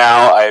 And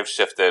now I've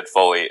shifted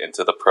fully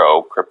into the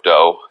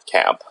pro-crypto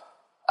camp.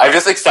 I've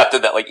just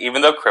accepted that, like,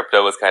 even though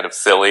crypto is kind of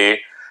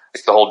silly,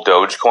 like the whole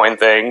Dogecoin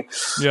thing,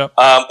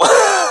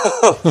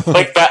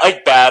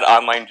 like bad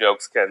online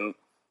jokes can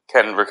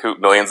recoup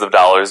millions of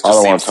dollars. Just I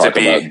don't want seems to talk to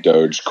be about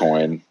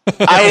Dogecoin.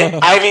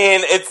 I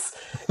mean,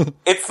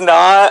 it's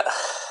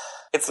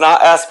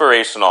not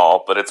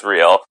aspirational, but it's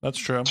real. That's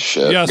true.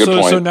 Shit, yeah. good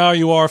point. So now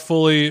you are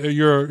fully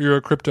you're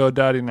a crypto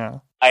daddy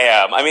now. I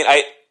am. I mean,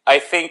 I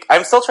think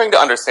I'm still trying to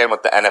understand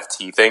what the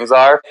NFT things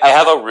are. I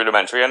have a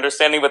rudimentary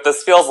understanding, but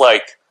this feels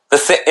like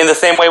in the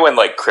same way when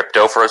like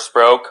crypto first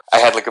broke, I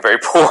had like a very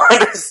poor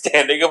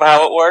understanding of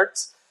how it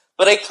worked.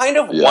 But I kind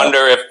of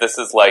wonder if this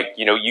is like,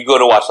 you know, you go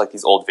to watch like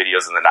these old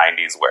videos in the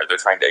 90s where they're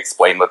trying to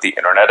explain what the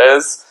internet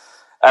is.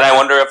 And I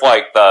wonder if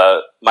like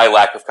my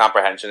lack of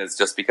comprehension is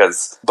just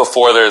because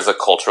before there's a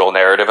cultural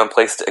narrative in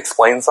place to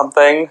explain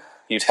something,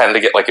 you tend to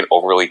get like an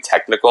overly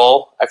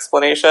technical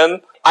explanation.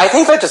 I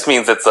think that just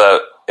means it's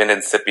an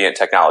incipient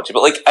technology.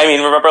 But like, I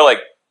mean, remember like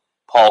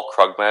Paul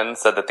Krugman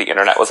said that the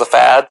internet was a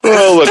fad?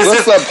 Oh, look,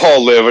 let's let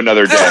Paul live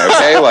another day,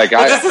 okay? Like,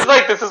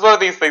 this is one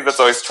of these things that's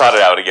always trotted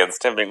out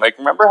against him, being like,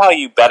 remember how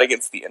you bet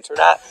against the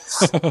internet?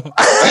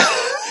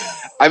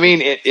 I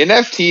mean,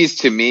 NFTs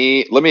to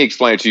me, let me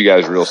explain it to you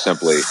guys real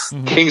simply.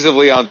 Kings of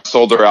Leon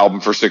sold their album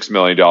for $6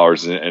 million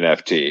in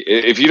NFT.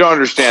 If you don't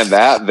understand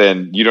that,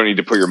 then you don't need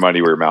to put your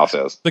money where your mouth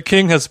is. The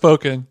king has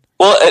spoken.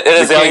 Well,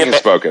 the king has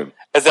spoken.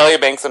 Azalea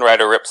Banks and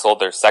Ryder Rip sold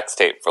their sex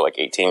tape for like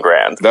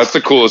 $18,000. That's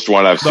the coolest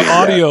one I've seen. The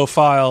audio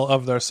file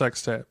of their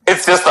sex tape.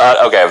 It's just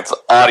it's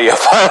audio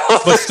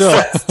file. But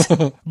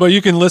still, but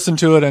you can listen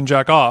to it and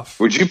jack off.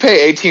 Would you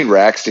pay 18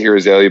 racks to hear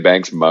Azalea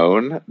Banks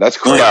moan? That's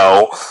cool.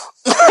 No.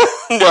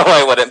 No,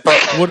 I wouldn't.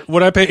 But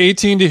would I pay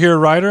 18 to hear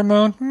Ryder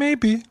moan?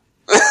 Maybe.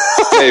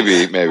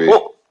 Maybe.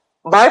 Well,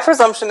 my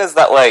presumption is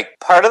that like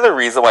part of the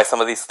reason why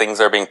some of these things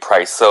are being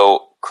priced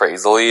so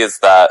crazily is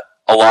that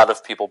a lot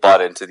of people bought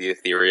into the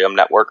Ethereum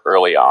network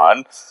early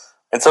on.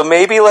 And so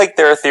maybe like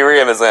their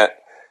Ethereum isn't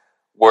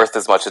worth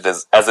as much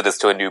as it is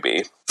to a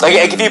newbie. Like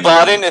if you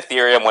bought in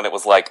Ethereum when it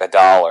was like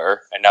 $1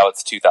 and now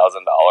it's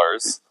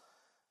 $2,000.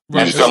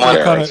 Right. And someone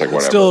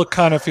it still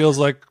kind of feels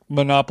like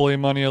monopoly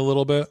money a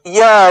little bit.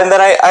 Yeah, and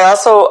then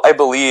I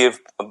believe,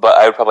 but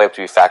I would probably have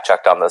to be fact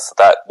checked on this,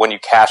 that when you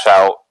cash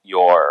out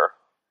your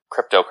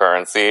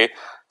cryptocurrency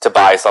to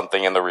buy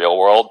something in the real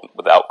world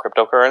without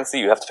cryptocurrency,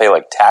 you have to pay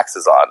like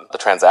taxes on the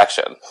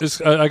transaction.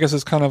 I guess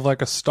it's kind of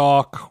like a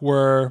stock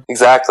where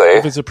exactly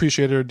if it's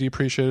appreciated or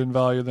depreciated in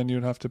value, then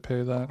you'd have to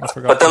pay that. I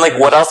forgot. But then like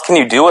what else can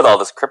you do with all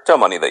this crypto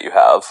money that you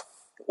have?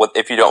 What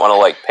if you don't want to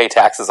like pay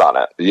taxes on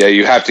it? Yeah,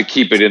 you have to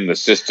keep it in the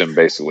system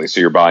basically.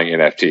 So you're buying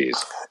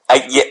NFTs.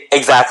 Yeah,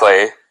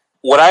 exactly.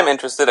 What I'm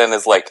interested in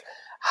is like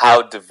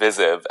how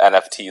divisive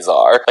NFTs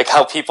are. Like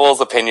how people's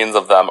opinions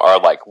of them are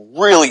like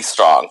really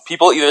strong.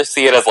 People either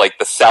see it as like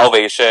the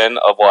salvation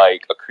of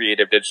like a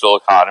creative digital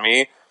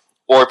economy,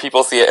 or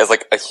people see it as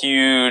like a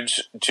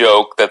huge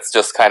joke that's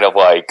just kind of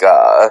like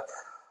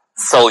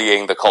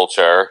sullying the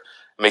culture,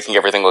 making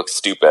everything look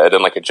stupid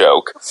and like a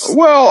joke.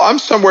 Well, I'm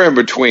somewhere in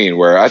between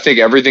where I think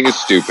everything is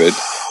stupid.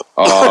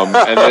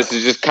 And this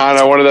is just kind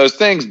of one of those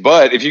things.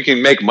 But if you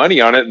can make money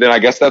on it, then I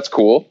guess that's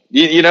cool.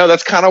 You know,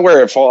 that's kind of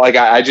where it falls. Like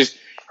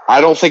I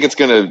don't think it's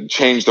going to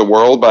change the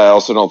world, but I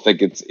also don't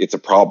think it's a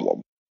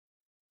problem.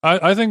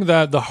 I think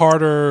that the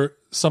harder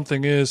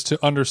something is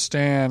to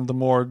understand, the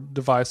more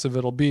divisive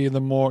it'll be.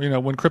 The more, you know,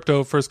 when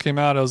crypto first came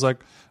out, I was like,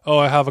 oh,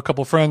 I have a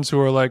couple friends who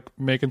are like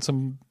making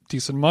some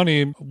decent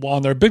money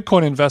on their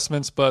Bitcoin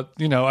investments, but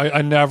you know,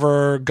 I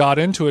never got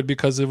into it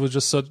because it was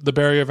just the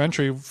barrier of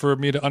entry for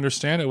me to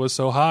understand it was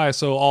so high.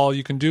 So all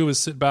you can do is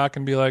sit back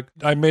and be like,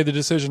 I made the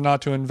decision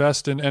not to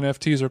invest in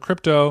NFTs or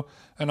crypto,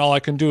 and all I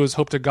can do is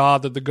hope to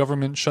God that the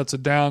government shuts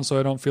it down so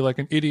I don't feel like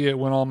an idiot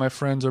when all my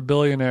friends are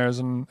billionaires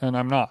and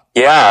I'm not.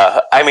 Yeah,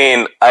 I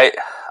mean, I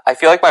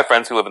feel like my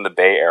friends who live in the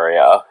Bay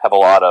Area have a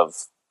lot of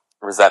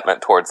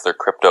resentment towards their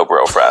crypto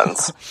bro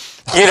friends.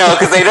 You know,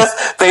 because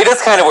they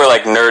just kind of were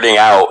like nerding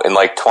out in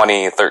like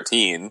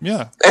 2013.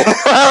 Yeah.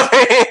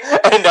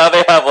 And now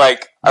they have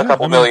like a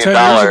couple $1 million.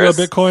 10 years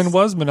ago, Bitcoin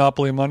was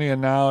monopoly money,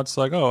 and now it's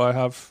like, oh, I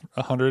have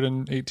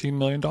 $118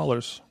 million.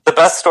 The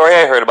best story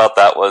I heard about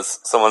that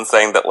was someone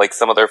saying that like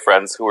some of their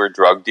friends who were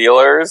drug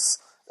dealers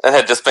and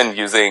had just been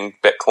using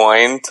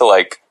Bitcoin to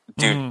like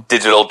do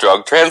digital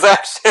drug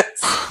transactions.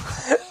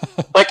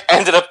 Like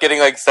ended up getting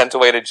like sent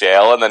away to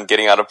jail and then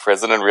getting out of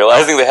prison and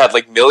realizing they had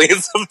like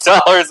millions of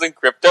dollars in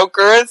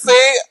cryptocurrency.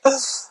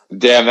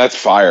 Damn, that's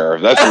fire.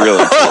 That's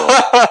really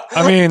cool.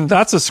 I mean,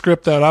 that's a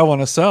script that I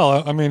want to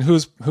sell. I mean,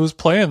 who's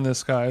playing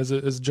this guy?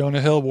 Is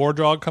Jonah Hill War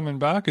Dog coming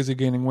back? Is he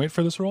gaining weight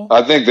for this role?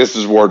 I think this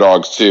is War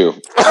Dogs 2.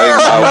 I think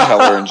Miles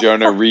Teller and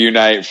Jonah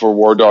reunite for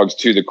War Dogs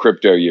 2, the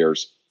crypto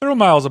years. Throw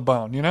Miles a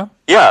bone, you know?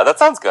 Yeah, that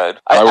sounds good.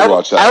 I would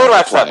watch that. I would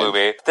watch that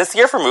movie. This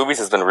year for movies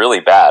has been really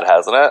bad,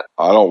 hasn't it?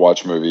 I don't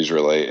watch movies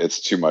really. It's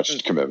too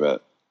much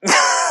commitment.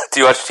 Do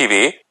you watch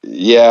TV?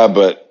 Yeah,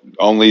 but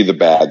only the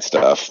bad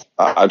stuff.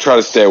 I try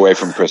to stay away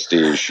from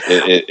prestige.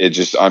 It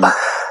just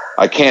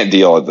I can't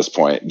deal at this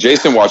point.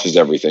 Jason watches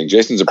everything.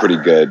 Jason's pretty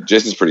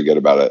good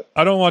about it.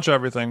 I don't watch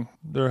everything.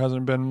 There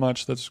hasn't been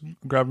much that's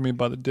grabbed me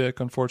by the dick,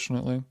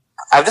 unfortunately.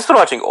 I've just been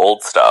watching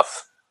old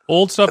stuff.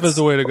 Old stuff is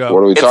the way to go. What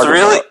are we talking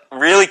about? It's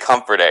really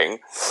comforting.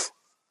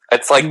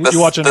 It's like you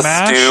watching the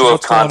MASH? stew of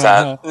What's going on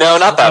content. now? No,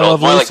 not that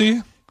old. More like,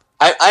 Lucy?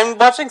 I'm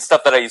watching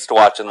stuff that I used to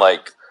watch in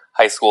like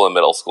high school and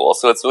middle school.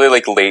 So it's really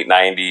like late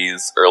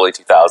 90s, early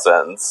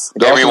 2000s.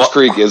 Dawson's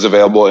Creek is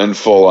available in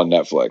full on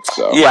Netflix.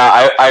 So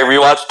yeah, I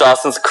rewatched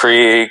Dawson's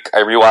Creek. I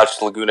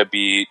rewatched Laguna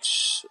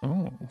Beach.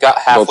 Got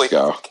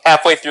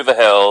halfway through The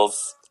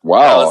Hills.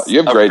 Wow,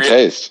 you have great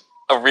taste.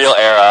 A real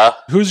era.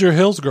 Who's your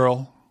Hills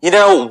girl? You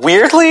know,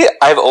 weirdly,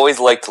 I've always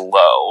liked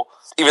Lo.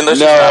 Even though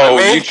she's not a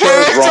main you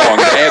chose wrong.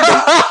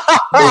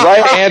 The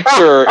right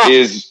answer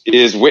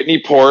is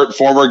Whitney Port,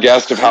 former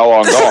guest of How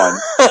Long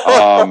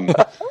Gone.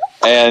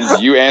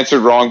 And you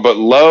answered wrong, but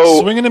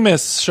Lo... Swing and a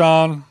miss,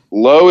 Sean.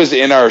 Lo is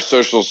in our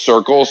social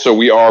circle, so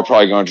we are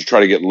probably going to try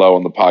to get Lo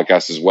on the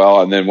podcast as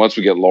well. And then once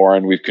we get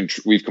Lauren, we've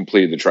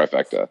completed the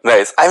trifecta.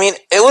 Nice. I mean,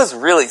 it was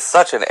really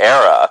such an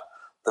era.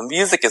 The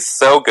music is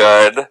so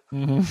good.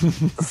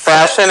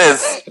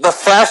 The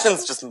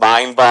fashion's just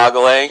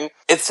mind-boggling.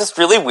 It's just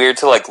really weird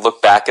to like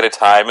look back at a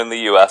time in the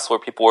US where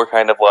people were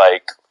kind of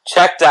like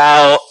checked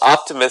out,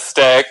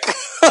 optimistic.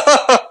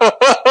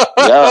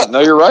 Yeah,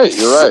 no, you're right.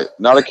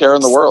 Not a care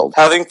in the world.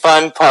 Having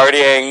fun,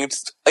 partying,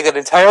 just like an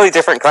entirely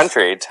different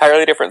country,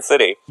 entirely different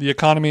city. The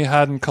economy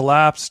hadn't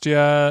collapsed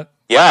yet.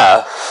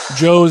 Yeah.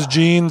 Joe's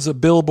Jeans, a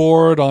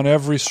billboard on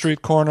every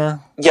street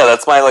corner. Yeah,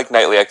 that's my like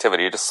nightly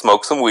activity. Just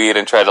smoke some weed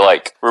and try to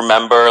like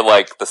remember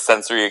like the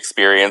sensory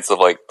experience of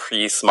like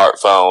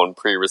pre-smartphone,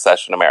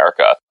 pre-recession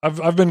America.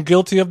 I've been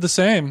guilty of the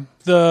same.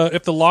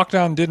 If the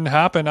lockdown didn't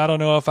happen, I don't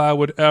know if I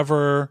would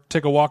ever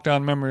take a walk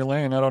down memory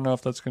lane. I don't know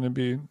if that's going to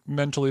be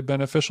mentally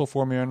beneficial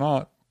for me or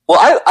not.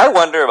 Well, I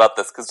wonder about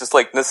this because just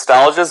like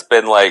nostalgia's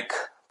been like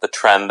the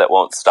trend that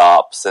won't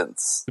stop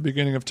since the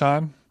beginning of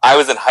time. I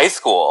was in high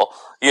school.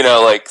 You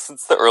know, like,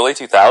 since the early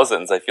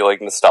 2000s, I feel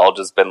like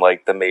nostalgia's been,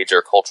 like, the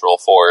major cultural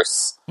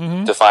force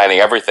defining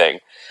everything.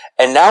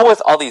 And now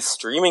with all these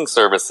streaming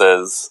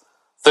services,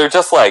 they're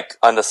just, like,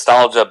 a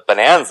nostalgia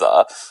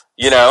bonanza,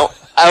 you know?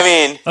 I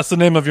mean... That's the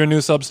name of your new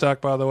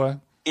Substack, by the way.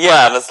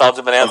 Yeah,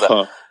 Nostalgia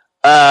Bonanza.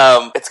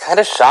 It's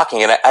kind of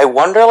shocking, and I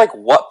wonder, like,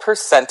 what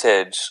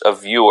percentage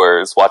of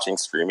viewers watching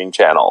streaming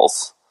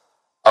channels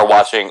are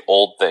watching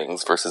old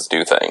things versus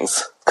new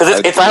things.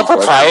 Because it's all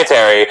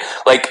proprietary.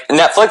 Like,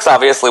 Netflix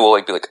obviously will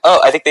like be like,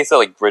 oh, I think they said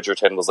like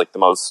Bridgerton was like the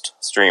most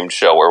streamed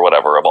show or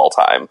whatever of all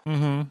time.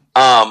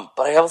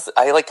 But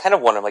I like kind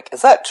of wonder, like,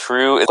 is that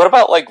true? What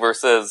about like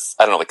versus,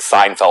 I don't know, like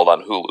Seinfeld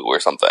on Hulu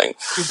or something?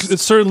 It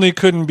certainly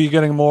couldn't be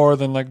getting more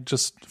than like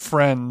just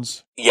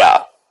Friends.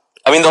 Yeah.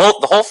 I mean,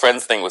 the whole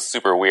Friends thing was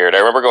super weird. I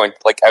remember going,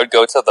 like, I would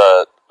go to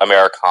the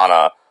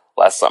Americana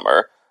last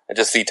summer and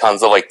just see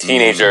tons of like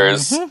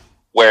teenagers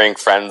wearing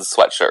Friends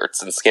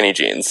sweatshirts and skinny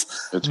jeans.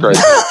 It's great.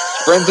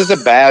 Friends is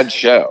a bad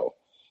show.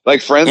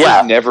 Like, Friends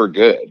is never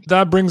good.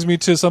 That brings me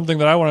to something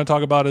that I want to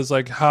talk about is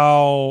like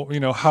how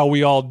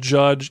we all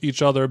judge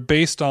each other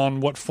based on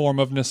what form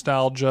of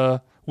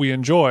nostalgia we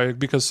enjoy,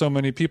 because so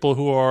many people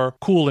who are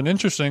cool and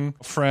interesting,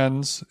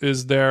 Friends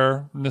is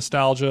their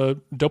nostalgia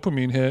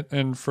dopamine hit.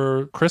 And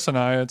for Chris and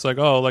I, it's like,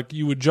 oh, like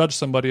you would judge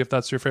somebody if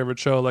that's your favorite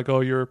show, like,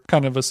 oh, you're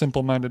kind of a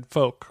simple-minded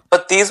folk.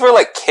 But these were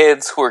like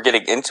kids who were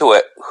getting into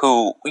it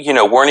who, you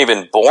know, weren't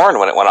even born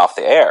when it went off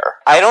the air.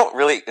 I don't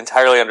really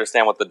entirely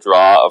understand what the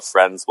draw of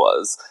Friends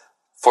was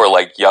for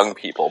like young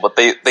people, but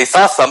they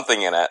saw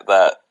something in it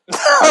that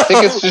I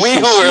think it's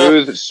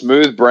just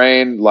smooth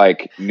brain,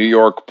 like New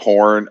York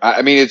porn.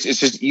 I mean, it's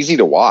just easy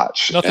to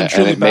watch. Nothing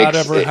truly bad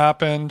ever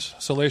happened.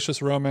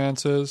 Salacious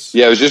romances.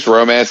 Yeah, it was just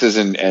romances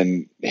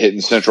and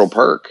hitting Central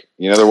Perk.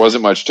 You know, there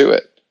wasn't much to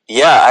it.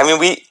 Yeah, I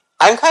mean,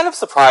 I'm kind of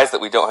surprised that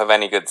we don't have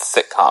any good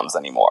sitcoms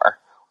anymore.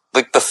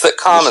 Like, the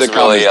sitcom is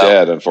really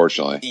dead,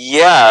 unfortunately.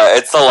 Yeah,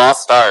 it's a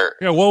lost art.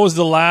 Yeah, what was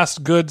the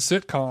last good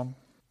sitcom?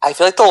 I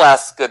feel like the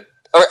last good,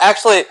 or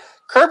actually,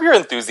 Curb Your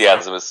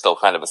Enthusiasm is still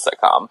kind of a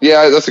sitcom.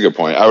 Yeah, that's a good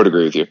point. I would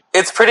agree with you.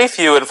 It's pretty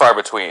few and far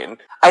between.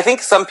 I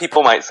think some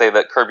people might say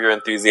that Curb Your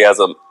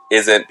Enthusiasm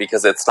isn't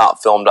because it's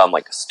not filmed on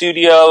like a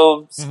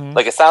studio,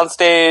 like a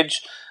soundstage.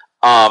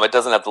 It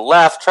doesn't have the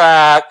laugh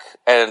track,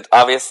 and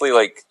obviously,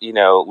 like, you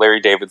know, Larry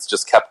David's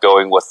just kept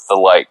going with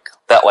the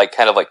that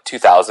kind of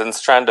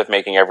 2000s trend of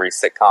making every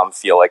sitcom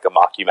feel like a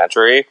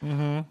mockumentary.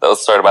 That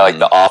was started by like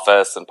The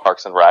Office and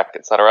Parks and Rec,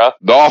 etc.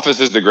 The Office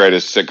is the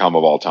greatest sitcom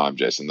of all time,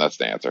 Jason. That's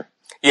the answer.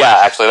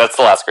 Yeah, actually, that's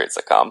the last great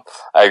sitcom.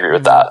 I agree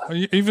with that.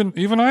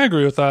 Even I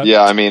agree with that.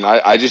 Yeah, I mean,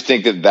 I just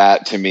think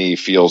that to me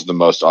feels the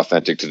most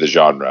authentic to the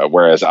genre,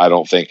 whereas I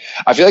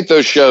feel like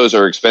those shows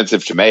are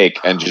expensive to make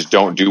and just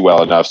don't do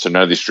well enough, so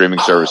none of these streaming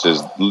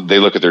services, they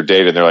look at their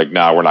data and they're like,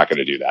 nah, we're not going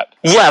to do that.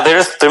 Yeah,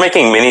 they're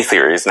making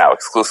miniseries now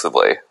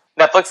exclusively.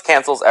 Netflix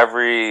cancels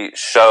every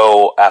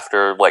show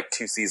after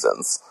 2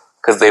 seasons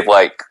because they've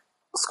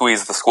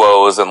squeeze the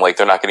squoze and like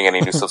they're not getting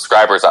any new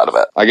subscribers out of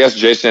it. I guess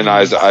Jason and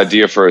I's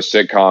idea for a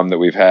sitcom that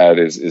we've had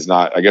is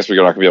not. I guess we're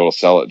not going to be able to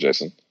sell it,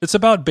 Jason. It's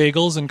about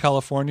bagels in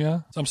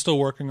California. I'm still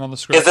working on the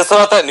script. Is this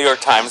about that New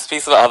York Times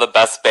piece about how the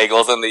best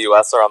bagels in the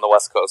U.S. are on the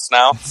West Coast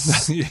now?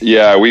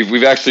 Yeah,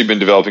 we've actually been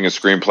developing a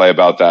screenplay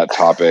about that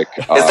topic.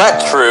 Is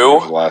that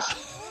true?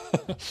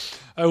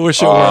 I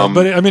wish it were,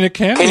 but I mean, it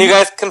can. Can you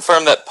guys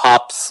confirm that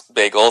Pop's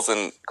Bagels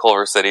in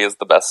Culver City is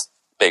the best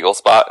bagel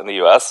spot in the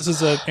U.S.? This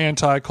is an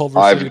anti-Culver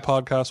City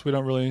podcast. We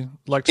don't really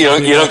like to. You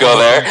don't go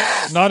there?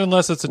 Not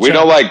unless it's a. We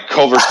don't like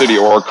Culver City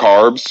or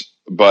carbs,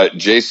 but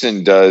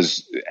Jason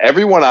does.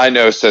 Everyone I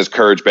know says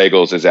Courage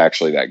Bagels is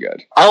actually that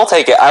good. I'll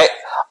take it.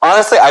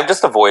 Honestly, I've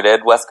just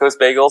avoided West Coast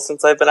bagels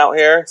since I've been out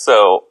here,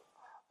 so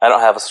I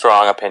don't have a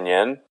strong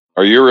opinion.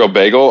 Are you a real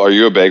bagel? Are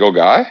you a bagel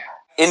guy?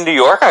 In New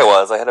York, I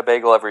was. I had a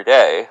bagel every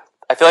day.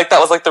 I feel like that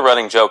was like the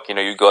running joke. You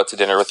know, you go out to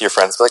dinner with your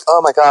friends, be like,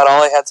 "Oh my god,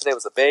 all I had today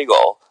was a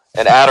bagel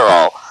and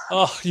Adderall."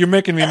 Oh, you're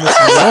making me miss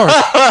New York.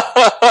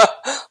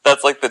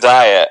 That's like the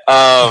diet.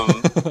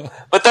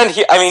 But then,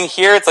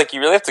 here it's like you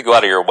really have to go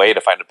out of your way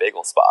to find a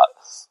bagel spot.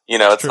 You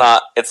know, it's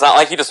not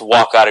like you just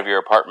walk out of your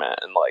apartment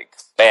and like,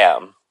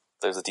 bam,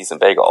 there's a decent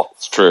bagel.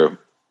 It's true.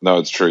 No,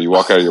 it's true. You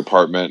walk out of your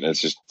apartment and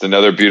it's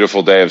another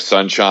beautiful day of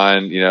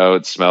sunshine. You know,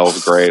 it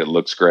smells great. It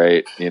looks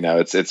great. You know,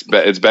 it's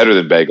better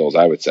than bagels,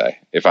 I would say,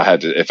 if I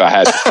had to say.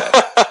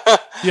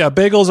 Yeah,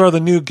 bagels are the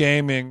new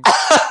gaming.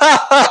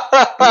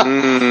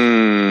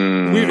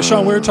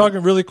 Sean, we were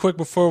talking really quick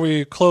before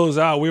we close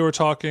out. We were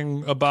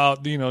talking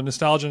about,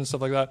 nostalgia and stuff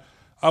like that.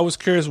 I was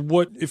curious,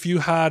 what if you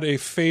had a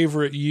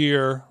favorite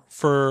year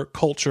for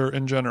culture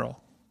in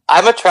general?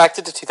 I'm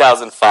attracted to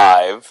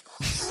 2005.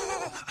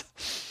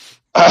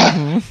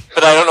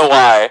 But I don't know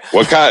why.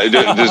 What kind?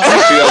 Does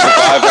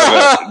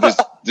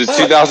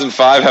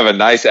 2005 have a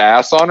nice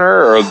ass on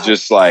her, or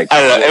just like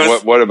I don't know.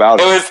 What about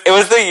it? It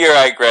was the year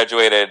I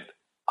graduated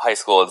high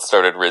school and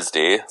started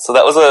RISD, so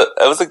that was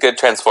a good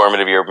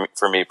transformative year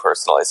for me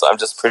personally. So I'm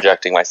just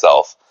projecting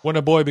myself. When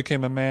a boy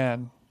became a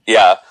man.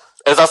 Yeah,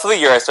 it was also the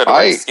year I started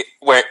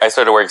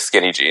wearing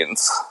skinny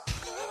jeans.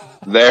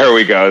 There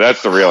we go.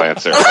 That's the real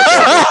answer. Okay.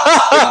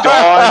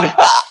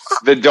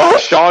 The dawn.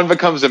 Sean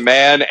becomes a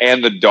man,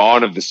 and the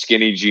dawn of the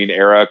skinny jean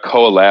era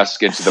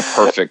coalesce into the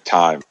perfect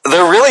time.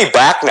 They're really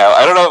back now.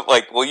 I don't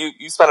know.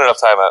 You spent enough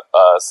time at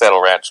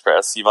Saddle Ranch,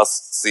 Chris. You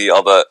must see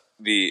all the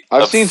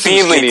I've seen some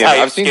skinny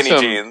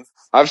jeans.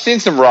 I've seen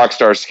some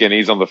Rockstar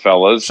skinnies on the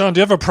fellas. Sean, do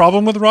you have a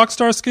problem with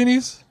Rockstar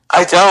skinnies?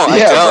 I don't.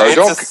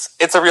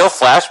 It's a real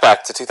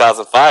flashback to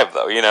 2005,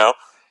 though. You know.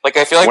 Like,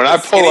 I feel like the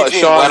skinny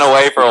jean went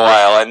away for a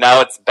while, and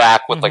now it's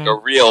back with, like, a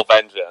real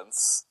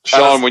vengeance.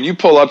 Sean, when you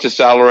pull up to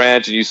Saddle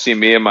Ranch and you see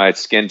me in my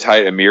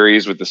skin-tight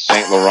Amiris with the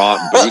Saint Laurent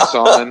boots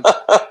on,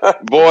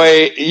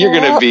 boy, you're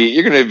gonna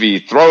be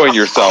throwing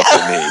yourself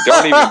at me.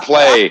 Don't even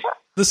play.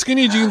 The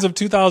skinny jeans of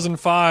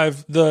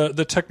 2005,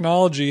 the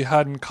technology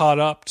hadn't caught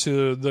up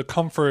to the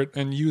comfort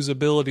and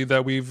usability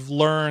that we've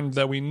learned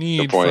that we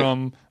need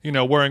from,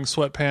 wearing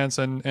sweatpants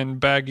and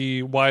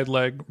baggy wide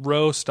leg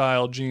row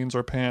style jeans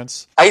or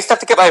pants. I used to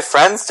have to get my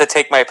friends to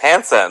take my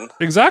pants in.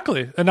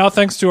 Exactly. And now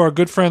thanks to our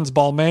good friends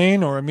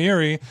Balmain or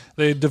Amiri,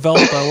 they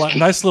developed a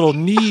nice little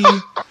knee.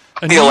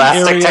 The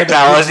elastic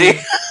technology.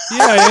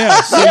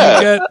 Yeah.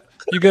 So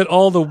you get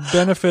all the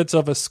benefits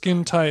of a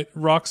skin-tight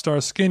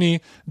Rockstar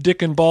skinny.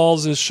 Dick and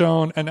balls is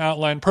shown and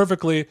outlined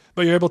perfectly,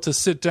 but you're able to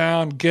sit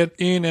down, get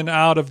in and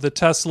out of the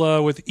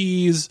Tesla with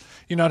ease.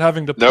 You're not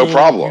having to pull. No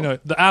problem.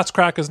 The ass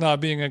crack is not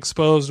being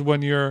exposed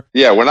when you're...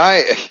 Yeah,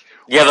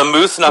 the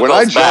moose knuckles when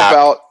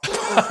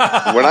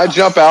I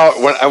jump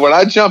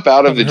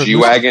out of the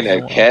G-Wagon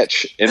at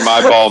Catch in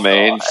my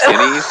Balmain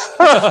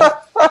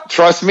skinnies,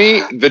 trust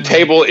me, the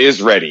table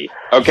is ready.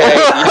 Okay? You know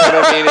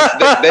what I mean?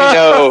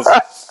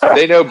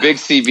 They know Big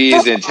CB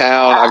is in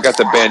town. I've got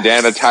the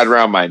bandana tied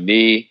around my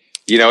knee.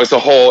 It's a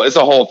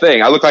whole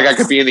thing. I look like I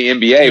could be in the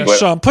NBA. But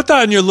Sean, put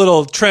that in your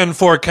little trend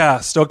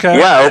forecast, okay?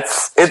 Yeah,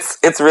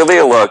 it's really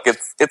a look.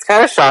 It's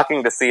kind of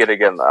shocking to see it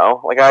again, though.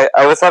 Like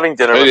I was having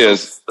dinner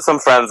with some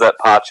friends at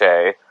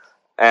Pache,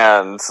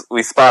 and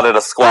we spotted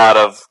a squad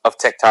of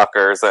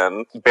TikTokers,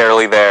 and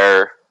barely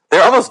there.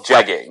 They're almost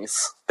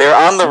jeggings. They're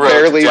on the road.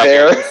 Barely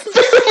there.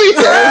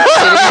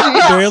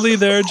 Barely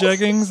there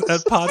jeggings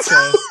at Pache.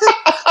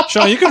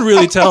 Sean, you can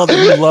really tell that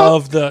you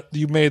love that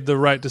you made the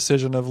right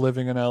decision of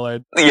living in LA.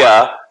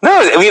 Yeah. No,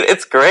 I mean,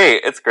 it's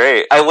great. It's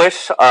great. I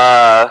wish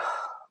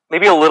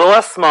maybe a little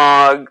less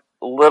smog,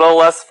 a little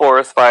less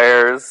forest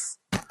fires.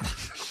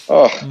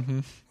 Oh. Mm-hmm.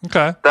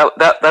 Okay.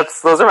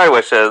 Those are my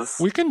wishes.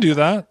 We can do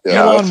that.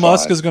 Yeah, Elon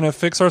Musk is going to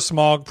fix our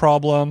smog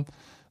problem.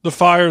 The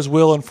fires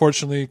will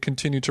unfortunately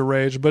continue to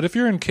rage, but if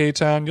you're in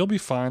K-Town, you'll be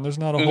fine. There's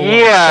not a whole lot.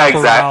 Yeah,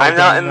 exactly. I'm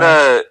not in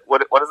the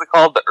what is it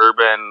called? The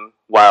urban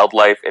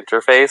wildlife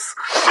interface.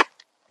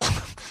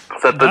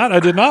 That I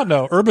did not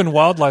know. Urban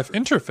wildlife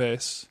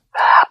interface.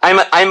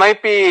 I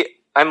might be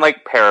I'm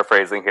like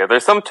paraphrasing here.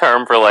 There's some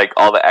term for like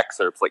all the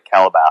excerpts, like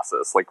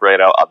Calabasas, like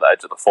right out on the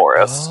edge of the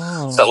forest,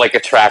 that like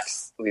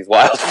attracts these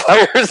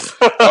wildfires.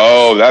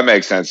 Oh, that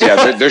makes sense.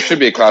 Yeah, there should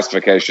be a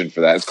classification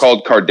for that. It's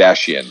called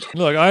Kardashian.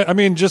 Look, I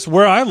mean, just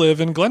where I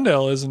live in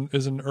Glendale is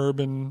an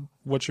urban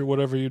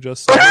whatever you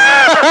just said.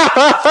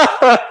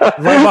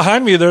 Right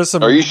behind me, there's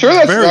some. Are you sure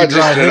that's very not dry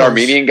just an hills.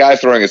 Armenian guy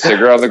throwing a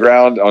cigarette on the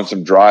ground on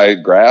some dry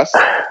grass?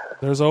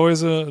 There's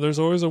always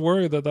a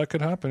worry that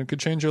could happen. It could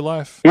change your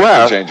life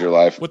Yeah. Change your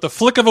life. with the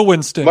flick of a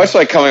Winston. Much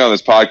like coming on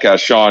this podcast,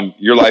 Sean,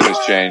 your life has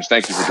changed.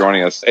 Thank you for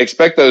joining us.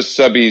 Expect those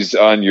subbies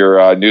on your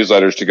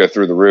newsletters to go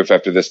through the roof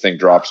after this thing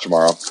drops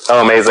tomorrow.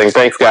 Oh, amazing.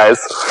 Thanks, guys.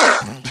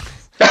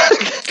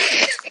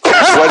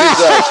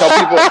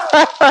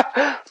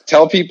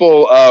 Tell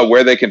people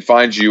where they can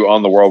find you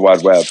on the World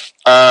Wide Web.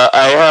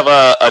 I have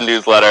a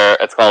newsletter.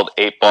 It's called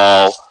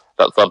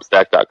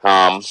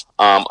 8ball.substack.com.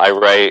 I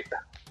write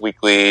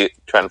weekly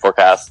trend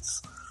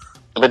forecasts.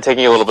 I've been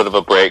taking a little bit of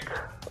a break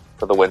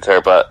for the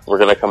winter, but we're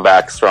going to come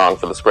back strong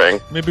for the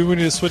spring. Maybe we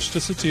need to switch to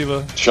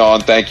sativa.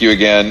 Sean, thank you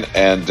again,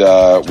 and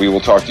we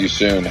will talk to you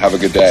soon. Have a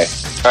good day.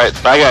 All right.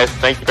 Bye, guys.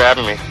 Thank you for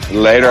having me.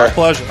 Later. My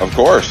pleasure. Of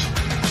course.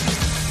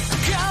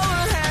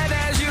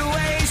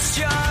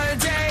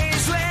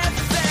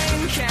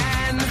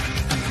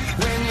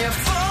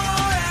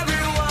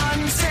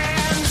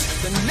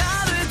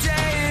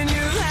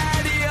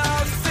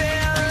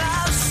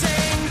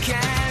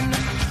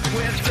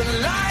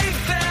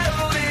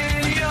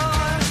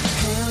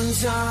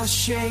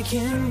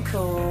 Shaking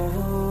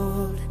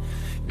cold,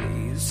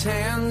 these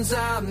hands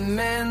are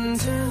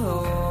meant to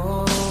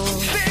hold.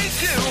 Big